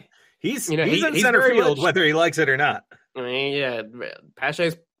 He's in center field whether he likes it or not. I mean, yeah,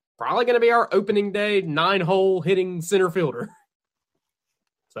 Pache's probably going to be our opening day 9-hole hitting center fielder.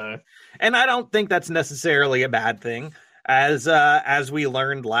 So, and I don't think that's necessarily a bad thing. As we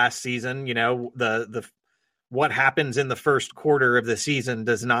learned last season, you know, the what happens in the first quarter of the season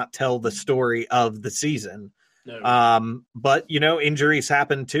does not tell the story of the season. No. But, injuries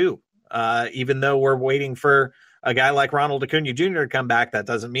happen too. Even though we're waiting for a guy like Ronald Acuna Jr. to come back, that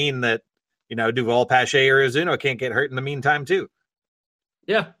doesn't mean that, Duval, Pache, or Ozuna can't get hurt in the meantime too.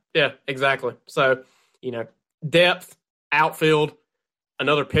 Yeah, exactly. So, depth, outfield,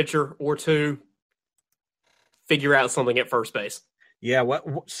 another pitcher or two, figure out something at first base. Yeah.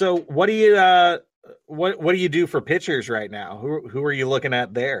 What do you do for pitchers right now? Who are you looking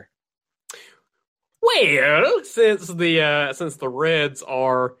at there? Well, since the Reds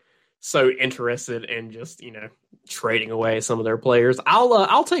are so interested in just trading away some of their players,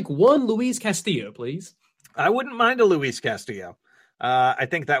 I'll take one Luis Castillo, please. I wouldn't mind a Luis Castillo. I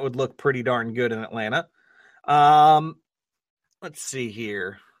think that would look pretty darn good in Atlanta. Let's see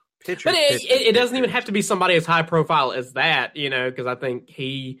here. But it doesn't even have to be somebody as high profile as that, because I think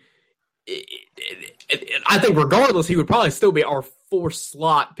I think regardless, he would probably still be our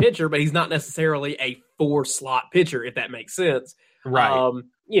 4-slot pitcher, but he's not necessarily a 4-slot pitcher, if that makes sense. Right.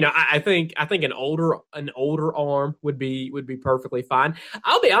 I think an older arm would be perfectly fine.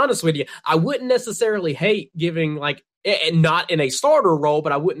 I'll be honest with you. I wouldn't necessarily hate giving, not in a starter role,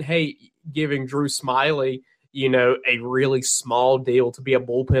 but I wouldn't hate giving Drew Smyly, a really small deal to be a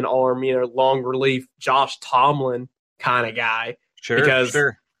bullpen arm, long relief, Josh Tomlin kind of guy.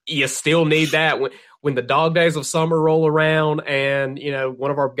 Sure. You still need that when the dog days of summer roll around and,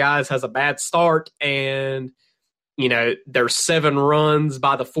 one of our guys has a bad start and, there's 7 runs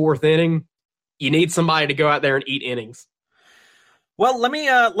by the 4th inning. You need somebody to go out there and eat innings. Well, let me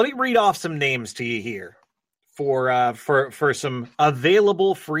read off some names to you here for some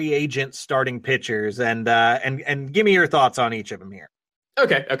available free agent starting pitchers and give me your thoughts on each of them here.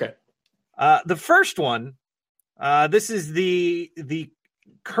 Okay. The first one, this is the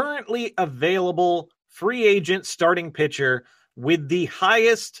currently available free agent starting pitcher with the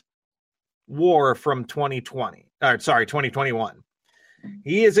highest WAR from 2021.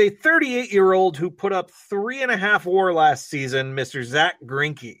 He is a 38-year-old who put up 3.5 WAR last season, Mr. Zach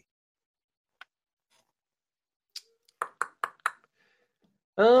Greinke.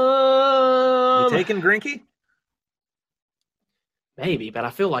 You taking Greinke? Maybe, but I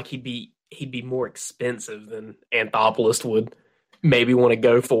feel like he'd be more expensive than Anthopoulos would maybe want to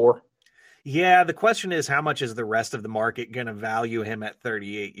go for. Yeah, the question is, how much is the rest of the market going to value him at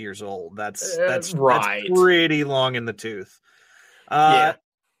 38 years old? That's right. That's pretty long in the tooth. Yeah.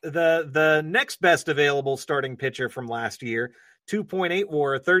 The next best available starting pitcher from last year, 2.8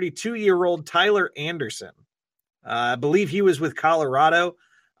 WAR, 32-year-old Tyler Anderson. I believe he was with Colorado.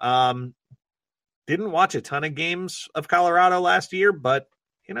 Didn't watch a ton of games of Colorado last year, but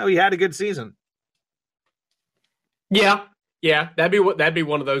he had a good season. Yeah, that'd be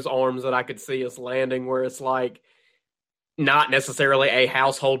one of those arms that I could see us landing, where it's like not necessarily a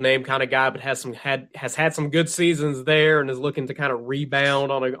household name kind of guy, but has had some good seasons there and is looking to kind of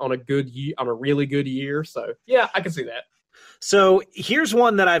rebound on a really good year. So yeah, I can see that. So here's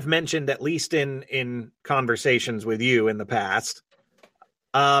one that I've mentioned at least in conversations with you in the past.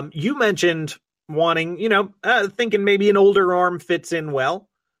 You mentioned wanting, thinking maybe an older arm fits in well.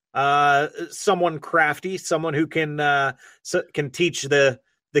 Someone crafty, someone who can teach the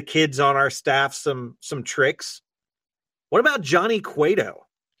kids on our staff some tricks. What about Johnny Cueto?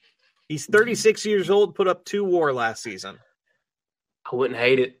 He's 36 years old, put up 2 WAR last season. I wouldn't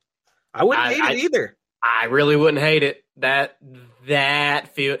hate it. I wouldn't hate it either. I really wouldn't hate it. That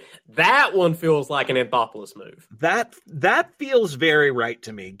one feels like an Anthopoulos move. That feels very right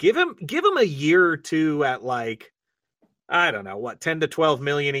to me. Give him a year or two at I don't know, what, 10 to 12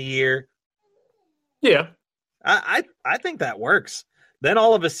 million a year. Yeah. I think that works. Then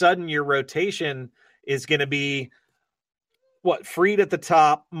all of a sudden your rotation is going to be Fried at the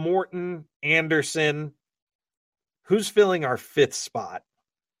top, Morton, Anderson. Who's filling our 5th spot?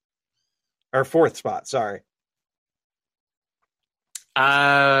 Or 4th spot, sorry.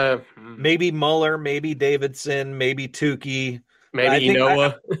 Maybe Muller, maybe Davidson, maybe Tukey. Maybe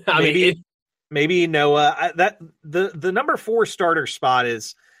Noah. Maybe Noah. The number 4 starter spot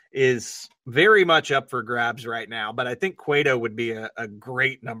is very much up for grabs right now, but I think Cueto would be a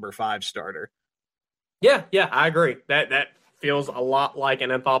great number 5 starter. Yeah, I agree. That feels a lot like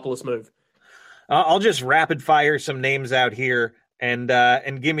an Anthopoulos move. I'll just rapid fire some names out here and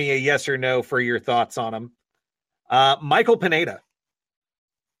give me a yes or no for your thoughts on them. Michael Pineda.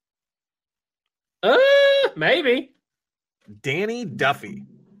 Maybe. Danny Duffy.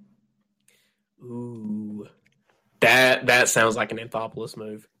 Ooh, that sounds like an Anthopoulos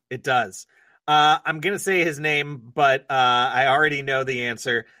move. It does. I'm going to say his name, but I already know the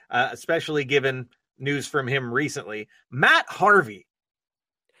answer, especially given news from him recently. Matt Harvey.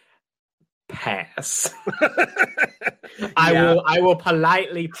 pass. I will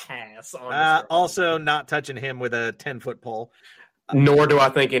politely pass on also not touching him with a 10-foot pole. Nor do I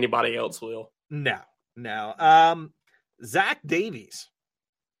think anybody else will. No. Zach Davies.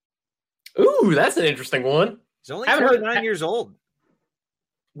 Ooh, that's an interesting one. He's only 39 years old.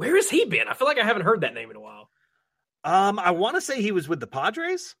 Where has he been? I feel like I haven't heard that name in a while. I want to say he was with the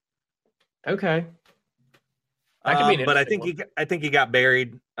Padres. Okay. That could be an but I think he got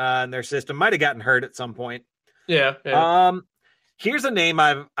buried in their system. Might have gotten hurt at some point. Yeah. Here's a name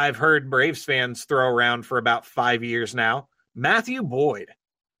I've heard Braves fans throw around for about 5 years now. Matthew Boyd.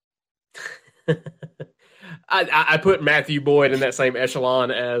 I put Matthew Boyd in that same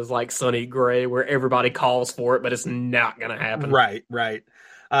echelon as like Sonny Gray, where everybody calls for it, but it's not going to happen. Right.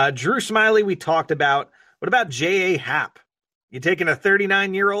 Drew Smiley, we talked about. What about J.A. Happ? You taking a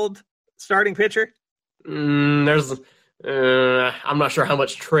 39-year-old starting pitcher? I'm not sure how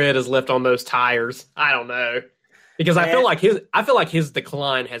much tread is left on those tires. I don't know, because I feel like his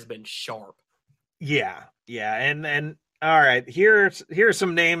decline has been sharp. Yeah, and all right. Here's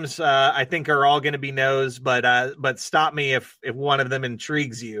some names I think are all going to be no's, but stop me if one of them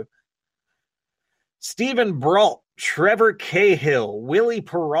intrigues you. Stephen Brault, Trevor Cahill, Willie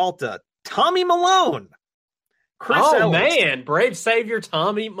Peralta, Tommy Malone. Chris Ellis, man, Brave savior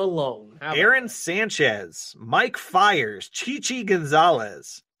Tommy Malone. Aaron Sanchez, Mike Fiers, Chichi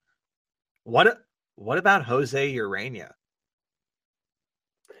Gonzalez. What about Jose Urena?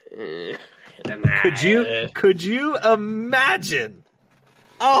 Could you imagine?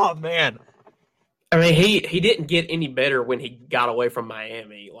 Oh man. I mean, he didn't get any better when he got away from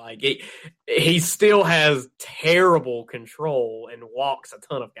Miami. Like he still has terrible control and walks a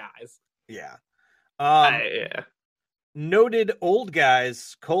ton of guys. Yeah. Noted old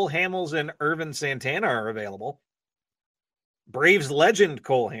guys, Cole Hamels and Irvin Santana are available. Braves legend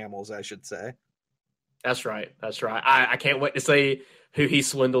Cole Hamels, I should say. That's right. I can't wait to see who he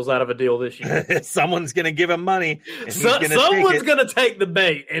swindles out of a deal this year. Someone's going to give him money. And someone's going to take the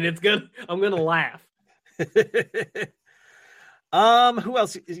bait, and I'm going to laugh. Who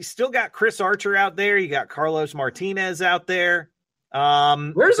else? You still got Chris Archer out there. You got Carlos Martinez out there.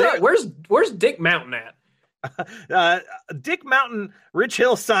 Where's Dick Mountain at? Dick Mountain, Rich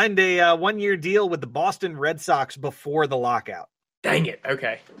Hill signed a 1-year deal with the Boston Red Sox before the lockout. Dang it.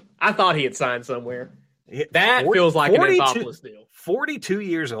 Okay. I thought he had signed somewhere. That feels like an Anthopoulos deal. 42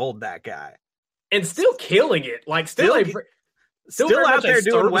 years old, that guy. And still killing it. Like still out there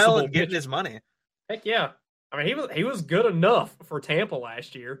doing well and getting his money. Heck yeah. I mean, he was good enough for Tampa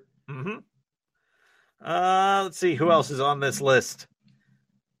last year. Mm-hmm. Let's see who else is on this list.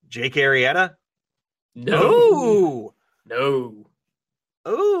 Jake Arrieta? No.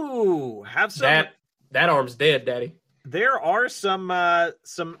 Ooh, have some. That arm's dead, Daddy. There are some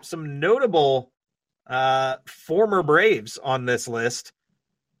notable former Braves on this list.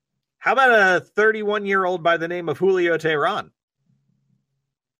 How about a 31-year-old by the name of Julio Teheran?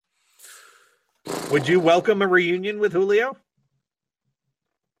 Would you welcome a reunion with Julio?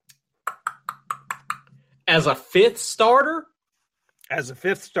 As a fifth starter? As a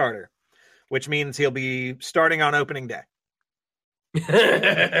fifth starter, which means he'll be starting on opening day.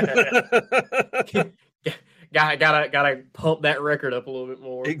 Gotta pump that record up a little bit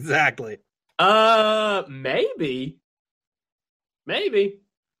more. Exactly. Maybe. I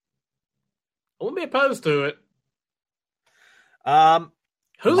wouldn't be opposed to it.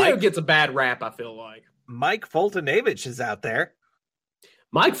 Julio gets a bad rap, I feel like. Mike Foltynewicz is out there.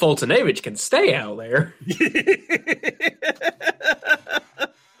 Mike Foltynewicz can stay out there.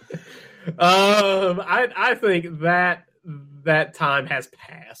 I think that time has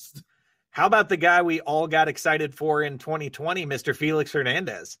passed. How about the guy we all got excited for in 2020, Mr. Felix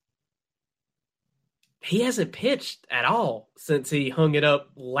Hernandez? He hasn't pitched at all since he hung it up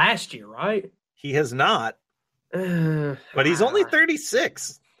last year, right? He has not. But he's only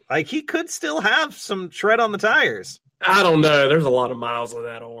 36. Like, he could still have some tread on the tires. I don't know. There's a lot of miles on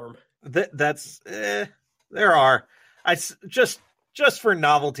that arm. There are. Just for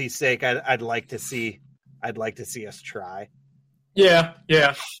novelty's sake, I'd like to see us try. Yeah.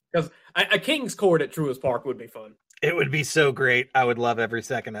 Because a King's Court at Truist Park would be fun. It would be so great. I would love every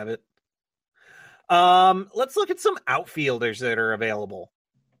second of it. Let's look at some outfielders that are available.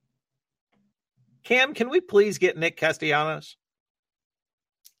 Cam, can we please get Nick Castellanos?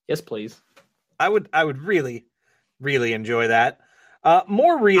 Yes, please. I would really, really enjoy that.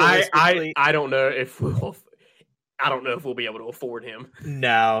 More realistically, I don't know if we'll be able to afford him.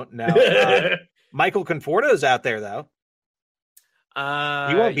 No. Michael Conforto's out there though. He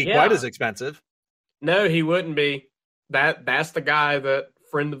won't be quite as expensive. No, he wouldn't be. That's the guy that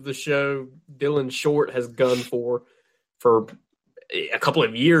friend of the show, Dylan Short, has gunned for a couple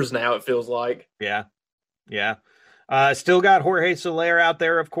of years now, it feels like. Yeah. Still got Jorge Soler out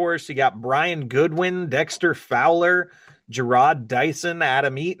there, of course. You got Brian Goodwin, Dexter Fowler, Gerard Dyson,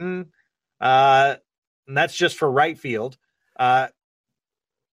 Adam Eaton. And that's just for right field. I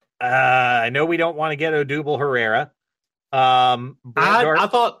know we don't want to get Odubel Herrera. I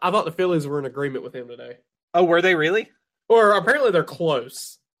thought the Phillies were in agreement with him today. Oh, were they really? Or apparently they're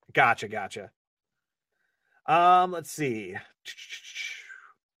close. Gotcha. Let's see.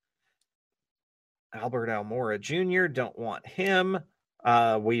 Albert Almora Jr., don't want him.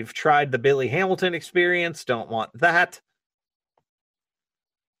 We've tried the Billy Hamilton experience, don't want that.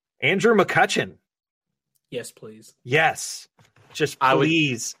 Andrew McCutchen. Yes, please. Yes. Just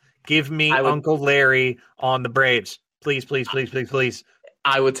please give me Uncle Larry on the Braves. Please.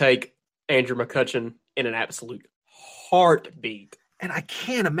 I would take Andrew McCutchen in an absolute heartbeat. And I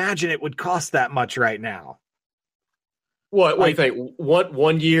can't imagine it would cost that much right now. What do you think?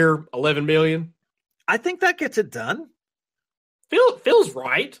 1 year, $11 million? I think that gets it done. Feels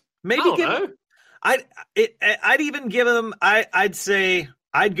right. Maybe I'd even give him. I'd say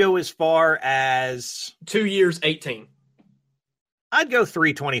I'd go as far as 2 years, 18. I'd go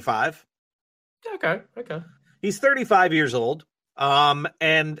 325. Okay. He's 35 years old.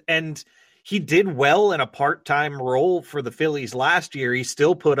 And he did well in a part-time role for the Phillies last year. He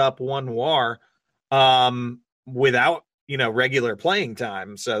still put up 1 WAR without, regular playing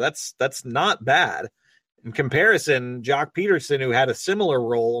time. So that's not bad. In comparison, Jock Peterson, who had a similar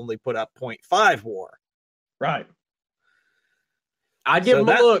role, only put up 0.5 WAR. Right. I'd give him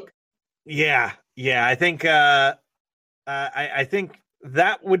a look. Yeah. I think I think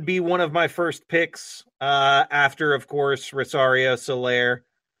that would be one of my first picks after, of course, Rosario Soler.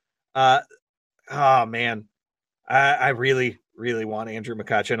 Oh man, I really, really want Andrew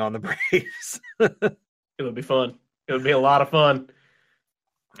McCutchen on the Braves. It would be fun. It would be a lot of fun.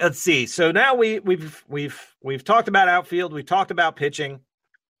 Let's see. So now we've talked about outfield. We've talked about pitching.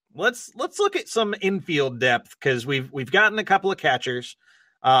 Let's look at some infield depth because we've gotten a couple of catchers,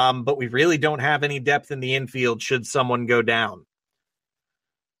 but we really don't have any depth in the infield. Should someone go down,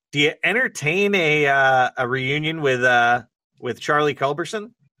 do you entertain a reunion with Charlie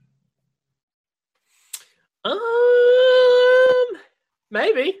Culberson?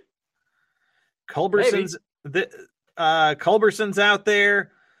 Maybe. Culberson's out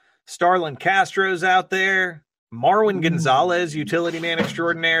there. Starlin Castro's out there. Marwin Gonzalez, utility man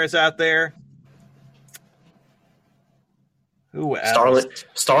extraordinaire, is out there. Who else?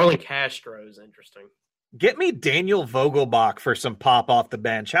 Starlin Castro is interesting. Get me Daniel Vogelbach for some pop off the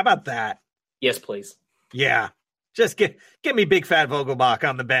bench. How about that? Yes, please. Yeah. Just get me big fat Vogelbach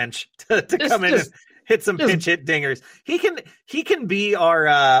on the bench to come in and hit some pinch hit dingers. He can be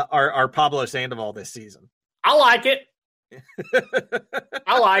our Pablo Sandoval this season. I like it.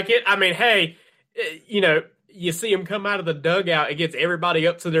 I mean, hey, you see him come out of the dugout, it gets everybody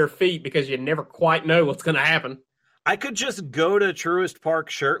up to their feet because you never quite know what's going to happen. I could just go to Truist Park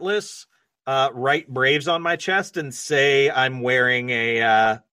shirtless, write Braves on my chest, and say I'm wearing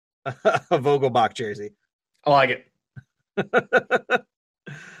a Vogelbach jersey. I like it.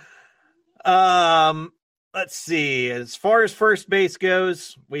 Let's see. As far as first base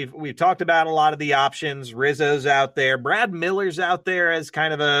goes, we've talked about a lot of the options. Rizzo's out there. Brad Miller's out there as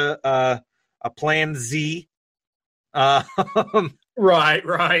kind of a plan Z.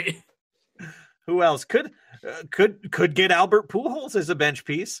 Right. Who else could get Albert Pujols as a bench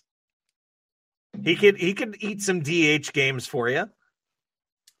piece? He could eat some DH games for you.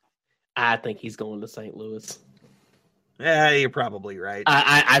 I think he's going to St. Louis. Yeah, you're probably right.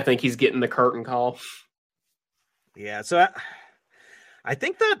 I think he's getting the curtain call. Yeah, so I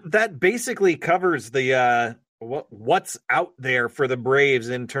think that basically covers the what's out there for the Braves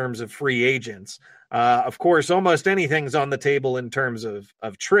in terms of free agents. Of course, almost anything's on the table in terms of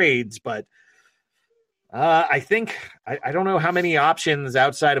trades, but I think I don't know how many options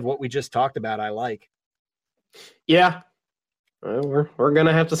outside of what we just talked about I like. Yeah, we're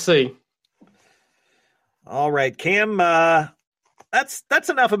gonna have to see. All right, Cam. That's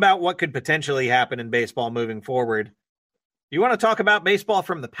enough about what could potentially happen in baseball moving forward. You want to talk about baseball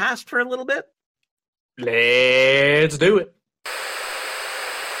from the past for a little bit? Let's do it.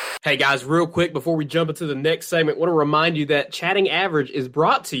 Hey guys, real quick before we jump into the next segment, I want to remind you that Chatting Average is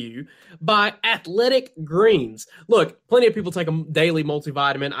brought to you by Athletic Greens. Look, plenty of people take a daily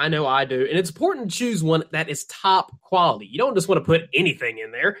multivitamin. I know I do. And it's important to choose one that is top quality. You don't just want to put anything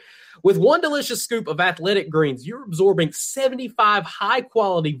in there. With one delicious scoop of Athletic Greens, you're absorbing 75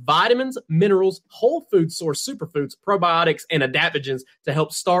 high-quality vitamins, minerals, whole food source superfoods, probiotics, and adaptogens to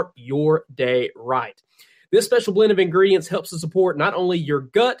help start your day right. This special blend of ingredients helps to support not only your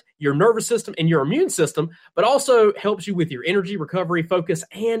gut, your nervous system, and your immune system, but also helps you with your energy, recovery, focus,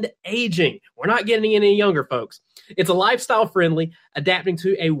 and aging. We're not getting any younger, folks. It's a lifestyle-friendly, adapting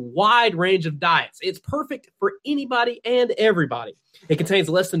to a wide range of diets. It's perfect for anybody and everybody. It contains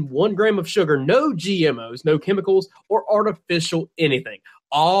less than 1 gram of sugar, no GMOs, no chemicals, or artificial anything.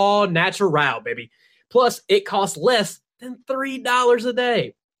 All natural, baby. Plus, it costs less than $3 a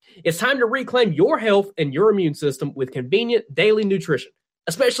day. It's time to reclaim your health and your immune system with convenient daily nutrition,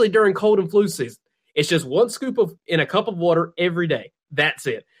 especially during cold and flu season. It's just 1 scoop in a cup of water every day. That's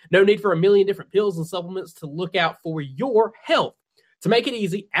it. No need for a million different pills and supplements to look out for your health. To make it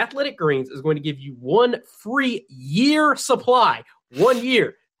easy, Athletic Greens is going to give you 1 free year supply, 1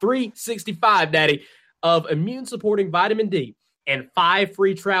 year, 365, daddy, of immune-supporting vitamin D and 5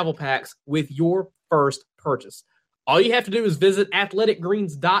 free travel packs with your first purchase. All you have to do is visit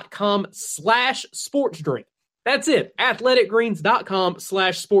athleticgreens.com/sportsdrink. That's it,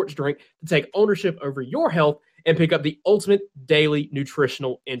 athleticgreens.com/sportsdrink to take ownership over your health and pick up the ultimate daily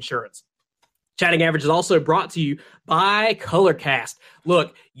nutritional insurance. Chatting Average is also brought to you by Colorcast.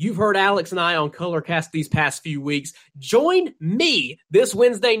 Look, you've heard Alex and I on Colorcast these past few weeks. Join me this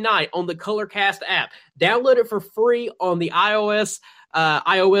Wednesday night on the Colorcast app. Download it for free on the iOS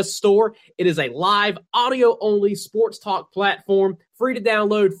store. It is a live audio-only sports talk platform, free to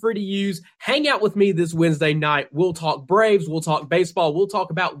download, free to use. Hang out with me this Wednesday night. We'll talk Braves, we'll talk baseball, we'll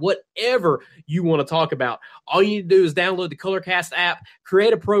talk about whatever you want to talk about. All you need to do is download the Colorcast app,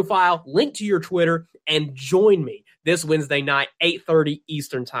 create a profile, link to your Twitter, and join me this Wednesday night, 8:30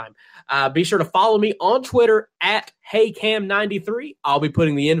 Eastern time. Be sure to follow me on Twitter at HeyCam93. I'll be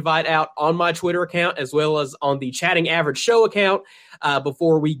putting the invite out on my Twitter account as well as on the Chatting Average Show account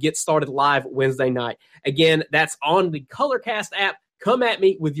before we get started live Wednesday night. Again, that's on the Colorcast app. Come at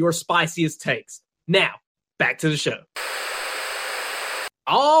me with your spiciest takes. Now, back to the show.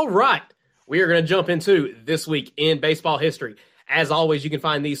 All right. We are going to jump into This Week in Baseball History. As always, you can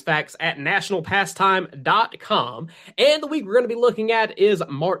find these facts at nationalpastime.com. And the week we're going to be looking at is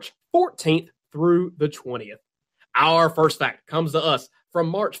March 14th through the 20th. Our first fact comes to us from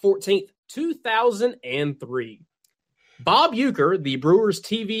March 14th, 2003. Bob Uecker, the Brewers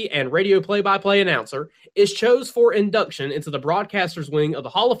TV and radio play-by-play announcer, is chosen for induction into the broadcasters wing of the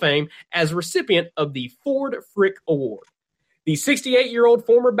Hall of Fame as recipient of the Ford Frick Award. The 68-year-old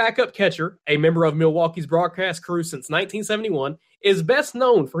former backup catcher, a member of Milwaukee's broadcast crew since 1971, is best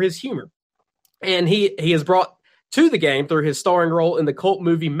known for his humor. And he is brought to the game through his starring role in the cult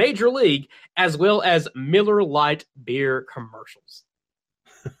movie Major League, as well as Miller Lite beer commercials.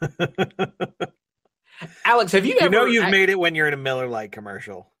 Alex, have you ever... You know you've made it when you're in a Miller Lite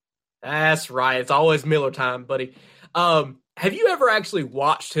commercial. That's right. It's always Miller time, buddy. Have you ever actually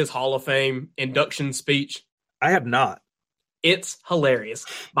watched his Hall of Fame induction speech? I have not. It's hilarious.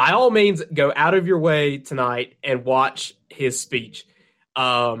 By all means, go out of your way tonight and watch his speech.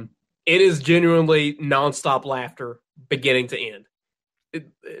 It is genuinely nonstop laughter, beginning to end.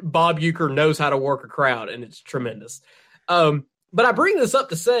 Bob Uecker knows how to work a crowd, and it's tremendous. But I bring this up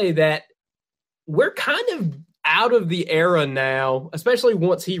to say that we're kind of out of the era now, especially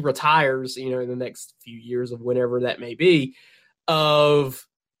once he retires, in the next few years of whenever that may be, of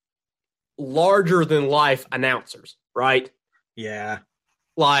larger-than-life announcers, right? Yeah.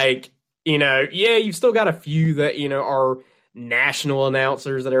 You've still got a few that, are national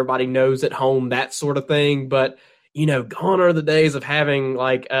announcers that everybody knows at home, that sort of thing. But, gone are the days of having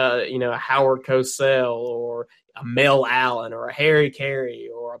a Howard Cosell or a Mel Allen or a Harry Carey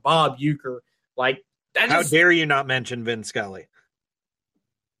or a Bob Uecker. How dare you not mention Vin Scully?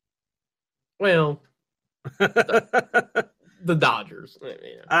 Well, the Dodgers.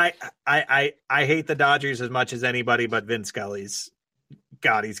 I hate the Dodgers as much as anybody, but Vin Scully's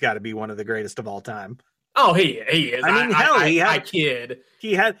he's got to be one of the greatest of all time. Oh, he is. I mean, I kid.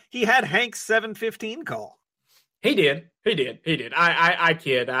 He had Hank's 7:15 call. He did. I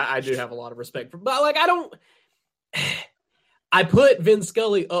kid. I do have a lot of respect for, but I put Vin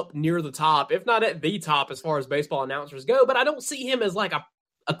Scully up near the top, if not at the top as far as baseball announcers go, but I don't see him as a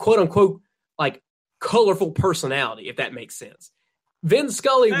quote unquote colorful personality, if that makes sense. Vin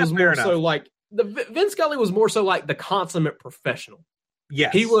Scully was more so Vin Scully was more so the consummate professional.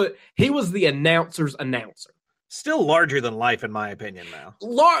 Yes. He was the announcer's announcer. Still larger than life, in my opinion, now.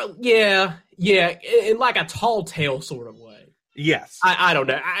 Yeah, in like a tall tale sort of way. Yes. I don't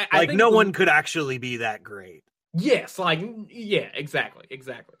know. I think no one could actually be that great. Yes, exactly.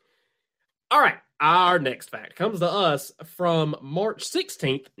 All right, our next fact comes to us from March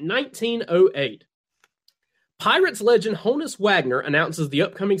 16th, 1908. Pirates legend Honus Wagner announces the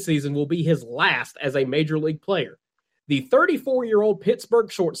upcoming season will be his last as a major league player. The 34-year-old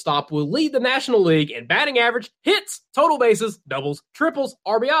Pittsburgh shortstop will lead the National League in batting average, hits, total bases, doubles, triples,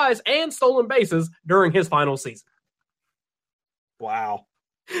 RBIs, and stolen bases during his final season. Wow.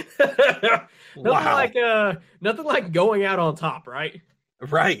 Nothing like going out on top, right?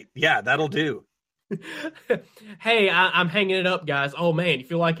 Right. Yeah, that'll do. Hey, I'm hanging it up, guys. Oh, man, you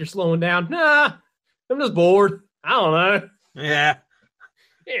feel like you're slowing down? Nah, I'm just bored. I don't know. Yeah.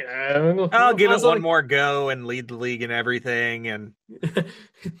 I'll give it one more go and lead the league and everything, and then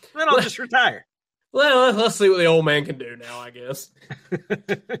I'll just retire. Well, let's see what the old man can do now, I guess.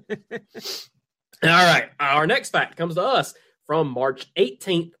 All right. Our next fact comes to us from March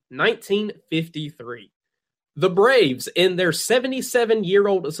 18th, 1953. The Braves, in their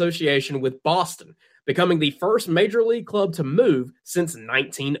 77-year-old association with Boston, becoming the first major league club to move since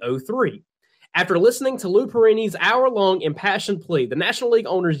 1903. After listening to Lou Perini's hour-long impassioned plea, the National League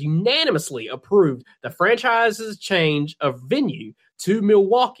owners unanimously approved the franchise's change of venue to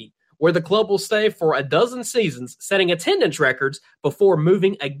Milwaukee, where the club will stay for a dozen seasons, setting attendance records before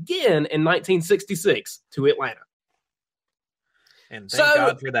moving again in 1966 to Atlanta. And thank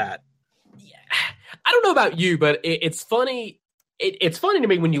God for that. Yeah, I don't know about you, but it's funny. It's funny to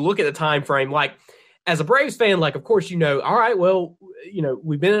me when you look at the time frame. Like, as a Braves fan, like, of course, all right, well,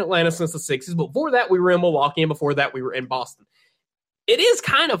 we've been in Atlanta since the 60s, but before that we were in Milwaukee, and before that we were in Boston. It is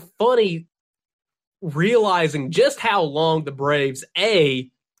kind of funny realizing just how long the Braves,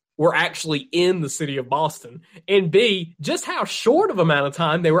 A, were actually in the city of Boston, and B, just how short of amount of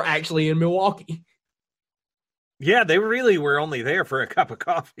time they were actually in Milwaukee. Yeah, they really were only there for a cup of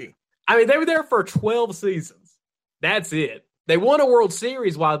coffee. I mean, they were there for 12 seasons. That's it. They won a World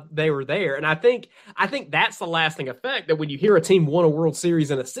Series while they were there, and I think that's the lasting effect, that when you hear a team won a World Series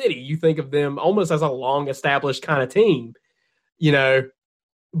in a city, you think of them almost as a long-established kind of team,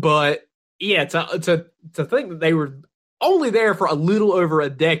 But, yeah, to think that they were only there for a little over a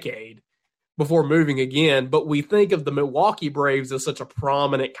decade before moving again, but we think of the Milwaukee Braves as such a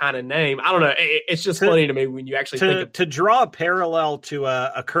prominent kind of name. I don't know. It's just funny to me when you actually think of... To draw a parallel to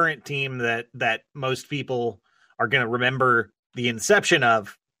a current team that most people are going to remember the inception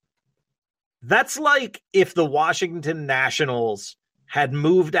of, that's like if the Washington Nationals had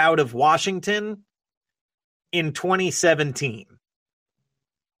moved out of Washington in 2017.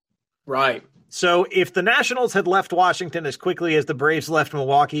 Right. So if the Nationals had left Washington as quickly as the Braves left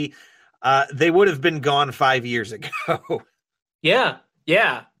Milwaukee, they would have been gone 5 years ago. Yeah.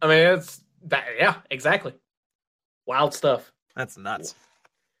 I mean, it's that. Yeah, exactly. Wild stuff. That's nuts.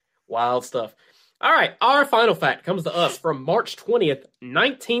 Wild stuff. All right, our final fact comes to us from March 20th,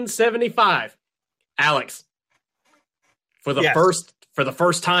 1975. Alex, for the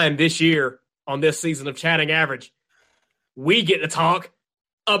first time this year on this season of Chatting Average, we get to talk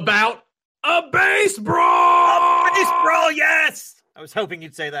about a base brawl. A base brawl, yes. I was hoping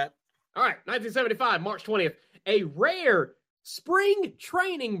you'd say that. All right, 1975, March 20th, a rare spring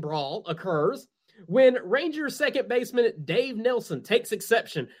training brawl occurs when Rangers second baseman Dave Nelson takes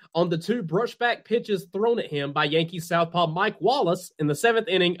exception on the two brushback pitches thrown at him by Yankees southpaw Mike Wallace in the seventh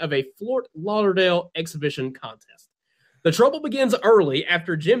inning of a Fort Lauderdale exhibition contest. The trouble begins early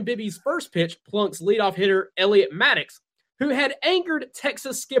after Jim Bibby's first pitch plunks leadoff hitter Elliot Maddox, who had angered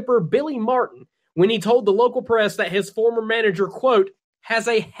Texas skipper Billy Martin when he told the local press that his former manager, quote, has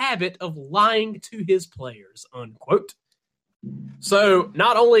a habit of lying to his players, unquote. So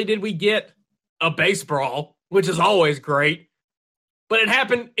not only did we get a base brawl, which is always great, but it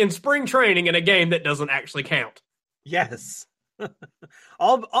happened in spring training in a game that doesn't actually count. Yes.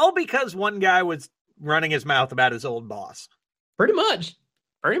 all because one guy was running his mouth about his old boss. Pretty much.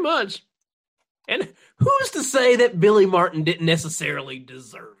 And who's to say that Billy Martin didn't necessarily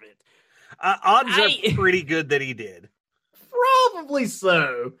deserve it? Odds are pretty good that he did. Probably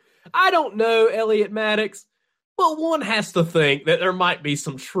so. I don't know, Elliot Maddox, but one has to think that there might be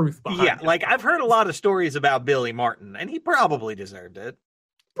some truth behind it. Yeah, like I've heard a lot of stories about Billy Martin, and he probably deserved it.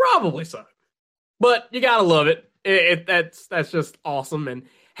 Probably so. But you gotta love it. That's just awesome. And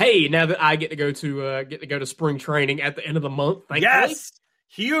hey, now that I get to go to spring training at the end of the month, thankfully, yes,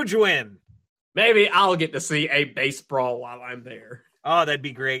 huge win. Maybe I'll get to see a base brawl while I'm there. Oh, that'd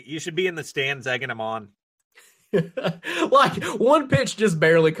be great. You should be in the stands egging them on. Like, one pitch just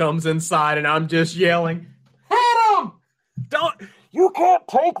barely comes inside, and I'm just yelling, hit him! You can't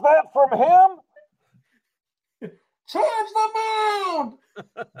take that from him? Change the mound!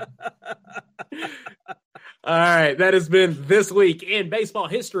 All right, that has been This Week in Baseball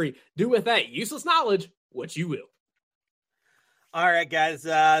History. Do with that useless knowledge what you will. All right, guys,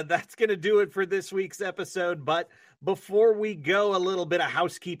 that's going to do it for this week's episode. But before we go, a little bit of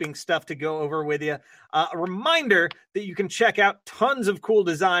housekeeping stuff to go over with you. A reminder that you can check out tons of cool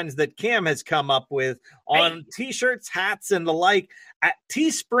designs that Cam has come up with on t-shirts, hats, and the like at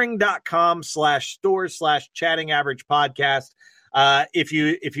teespring.com/store/chattingaveragepodcast. If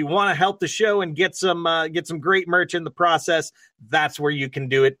you want to help the show and get some great merch in the process, that's where you can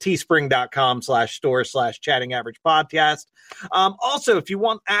do it. teespring.com/store/chattingaveragepodcast. Also, if you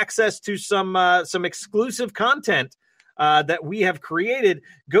want access to some exclusive content that we have created,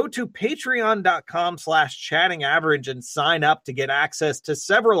 go to patreon.com/chattingaverage and sign up to get access to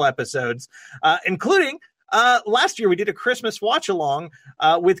several episodes, including last year we did a Christmas watch along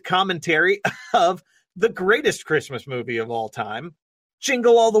with commentary of the greatest Christmas movie of all time,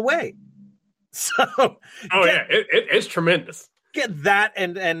 Jingle All the Way. So, it's tremendous. Get that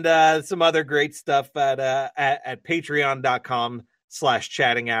and some other great stuff at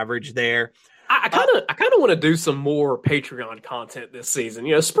patreon.com/chattingaverage there. I kind of want to do some more Patreon content this season.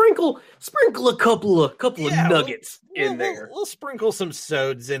 You know, sprinkle a couple of nuggets in there. We'll sprinkle some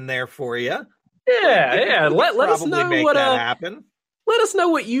sods in there for you. Yeah. Let us know what that happen. Let us know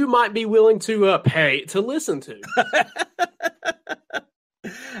what you might be willing to pay to listen to.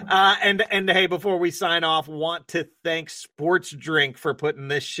 And hey, before we sign off, want to thank Sports Drink for putting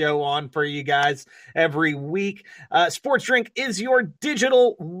this show on for you guys every week. Sports Drink is your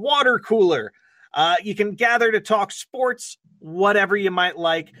digital water cooler. You can gather to talk sports, whatever you might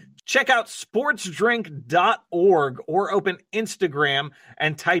like. Check out sportsdrink.org or open Instagram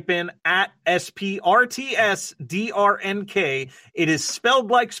and type in at SPRTSDRNK. It is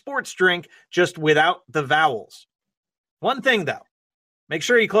spelled like sports drink, just without the vowels. One thing, though, make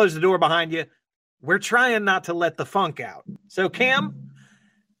sure you close the door behind you. We're trying not to let the funk out. So, Cam,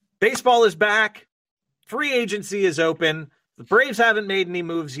 baseball is back. Free agency is open. The Braves haven't made any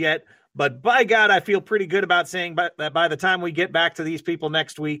moves yet. But by God, I feel pretty good about saying that by the time we get back to these people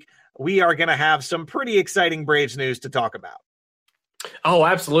next week, we are going to have some pretty exciting Braves news to talk about. Oh,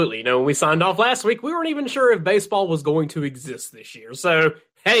 absolutely. You know, when we signed off last week, we weren't even sure if baseball was going to exist this year. So,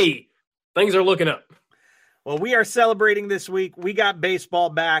 hey, things are looking up. Well, we are celebrating this week. We got baseball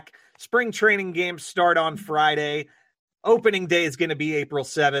back. Spring training games start on Friday. Opening day is going to be April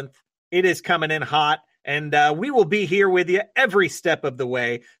 7th. It is coming in hot. And we will be here with you every step of the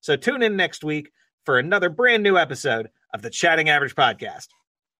way. So tune in next week for another brand new episode of the Chatting Average Podcast.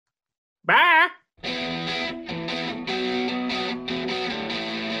 Bye.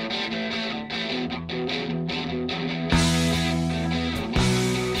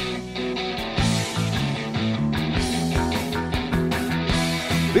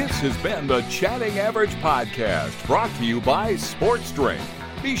 This has been the Chatting Average Podcast, brought to you by Sports Drink.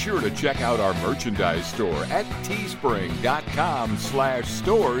 Be sure to check out our merchandise store at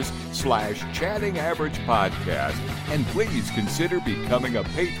teespring.com/stores/chattingaveragepodcast. And please consider becoming a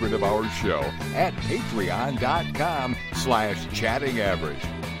patron of our show at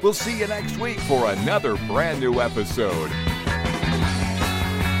patreon.com/chattingaverage. We'll see you next week for another brand new episode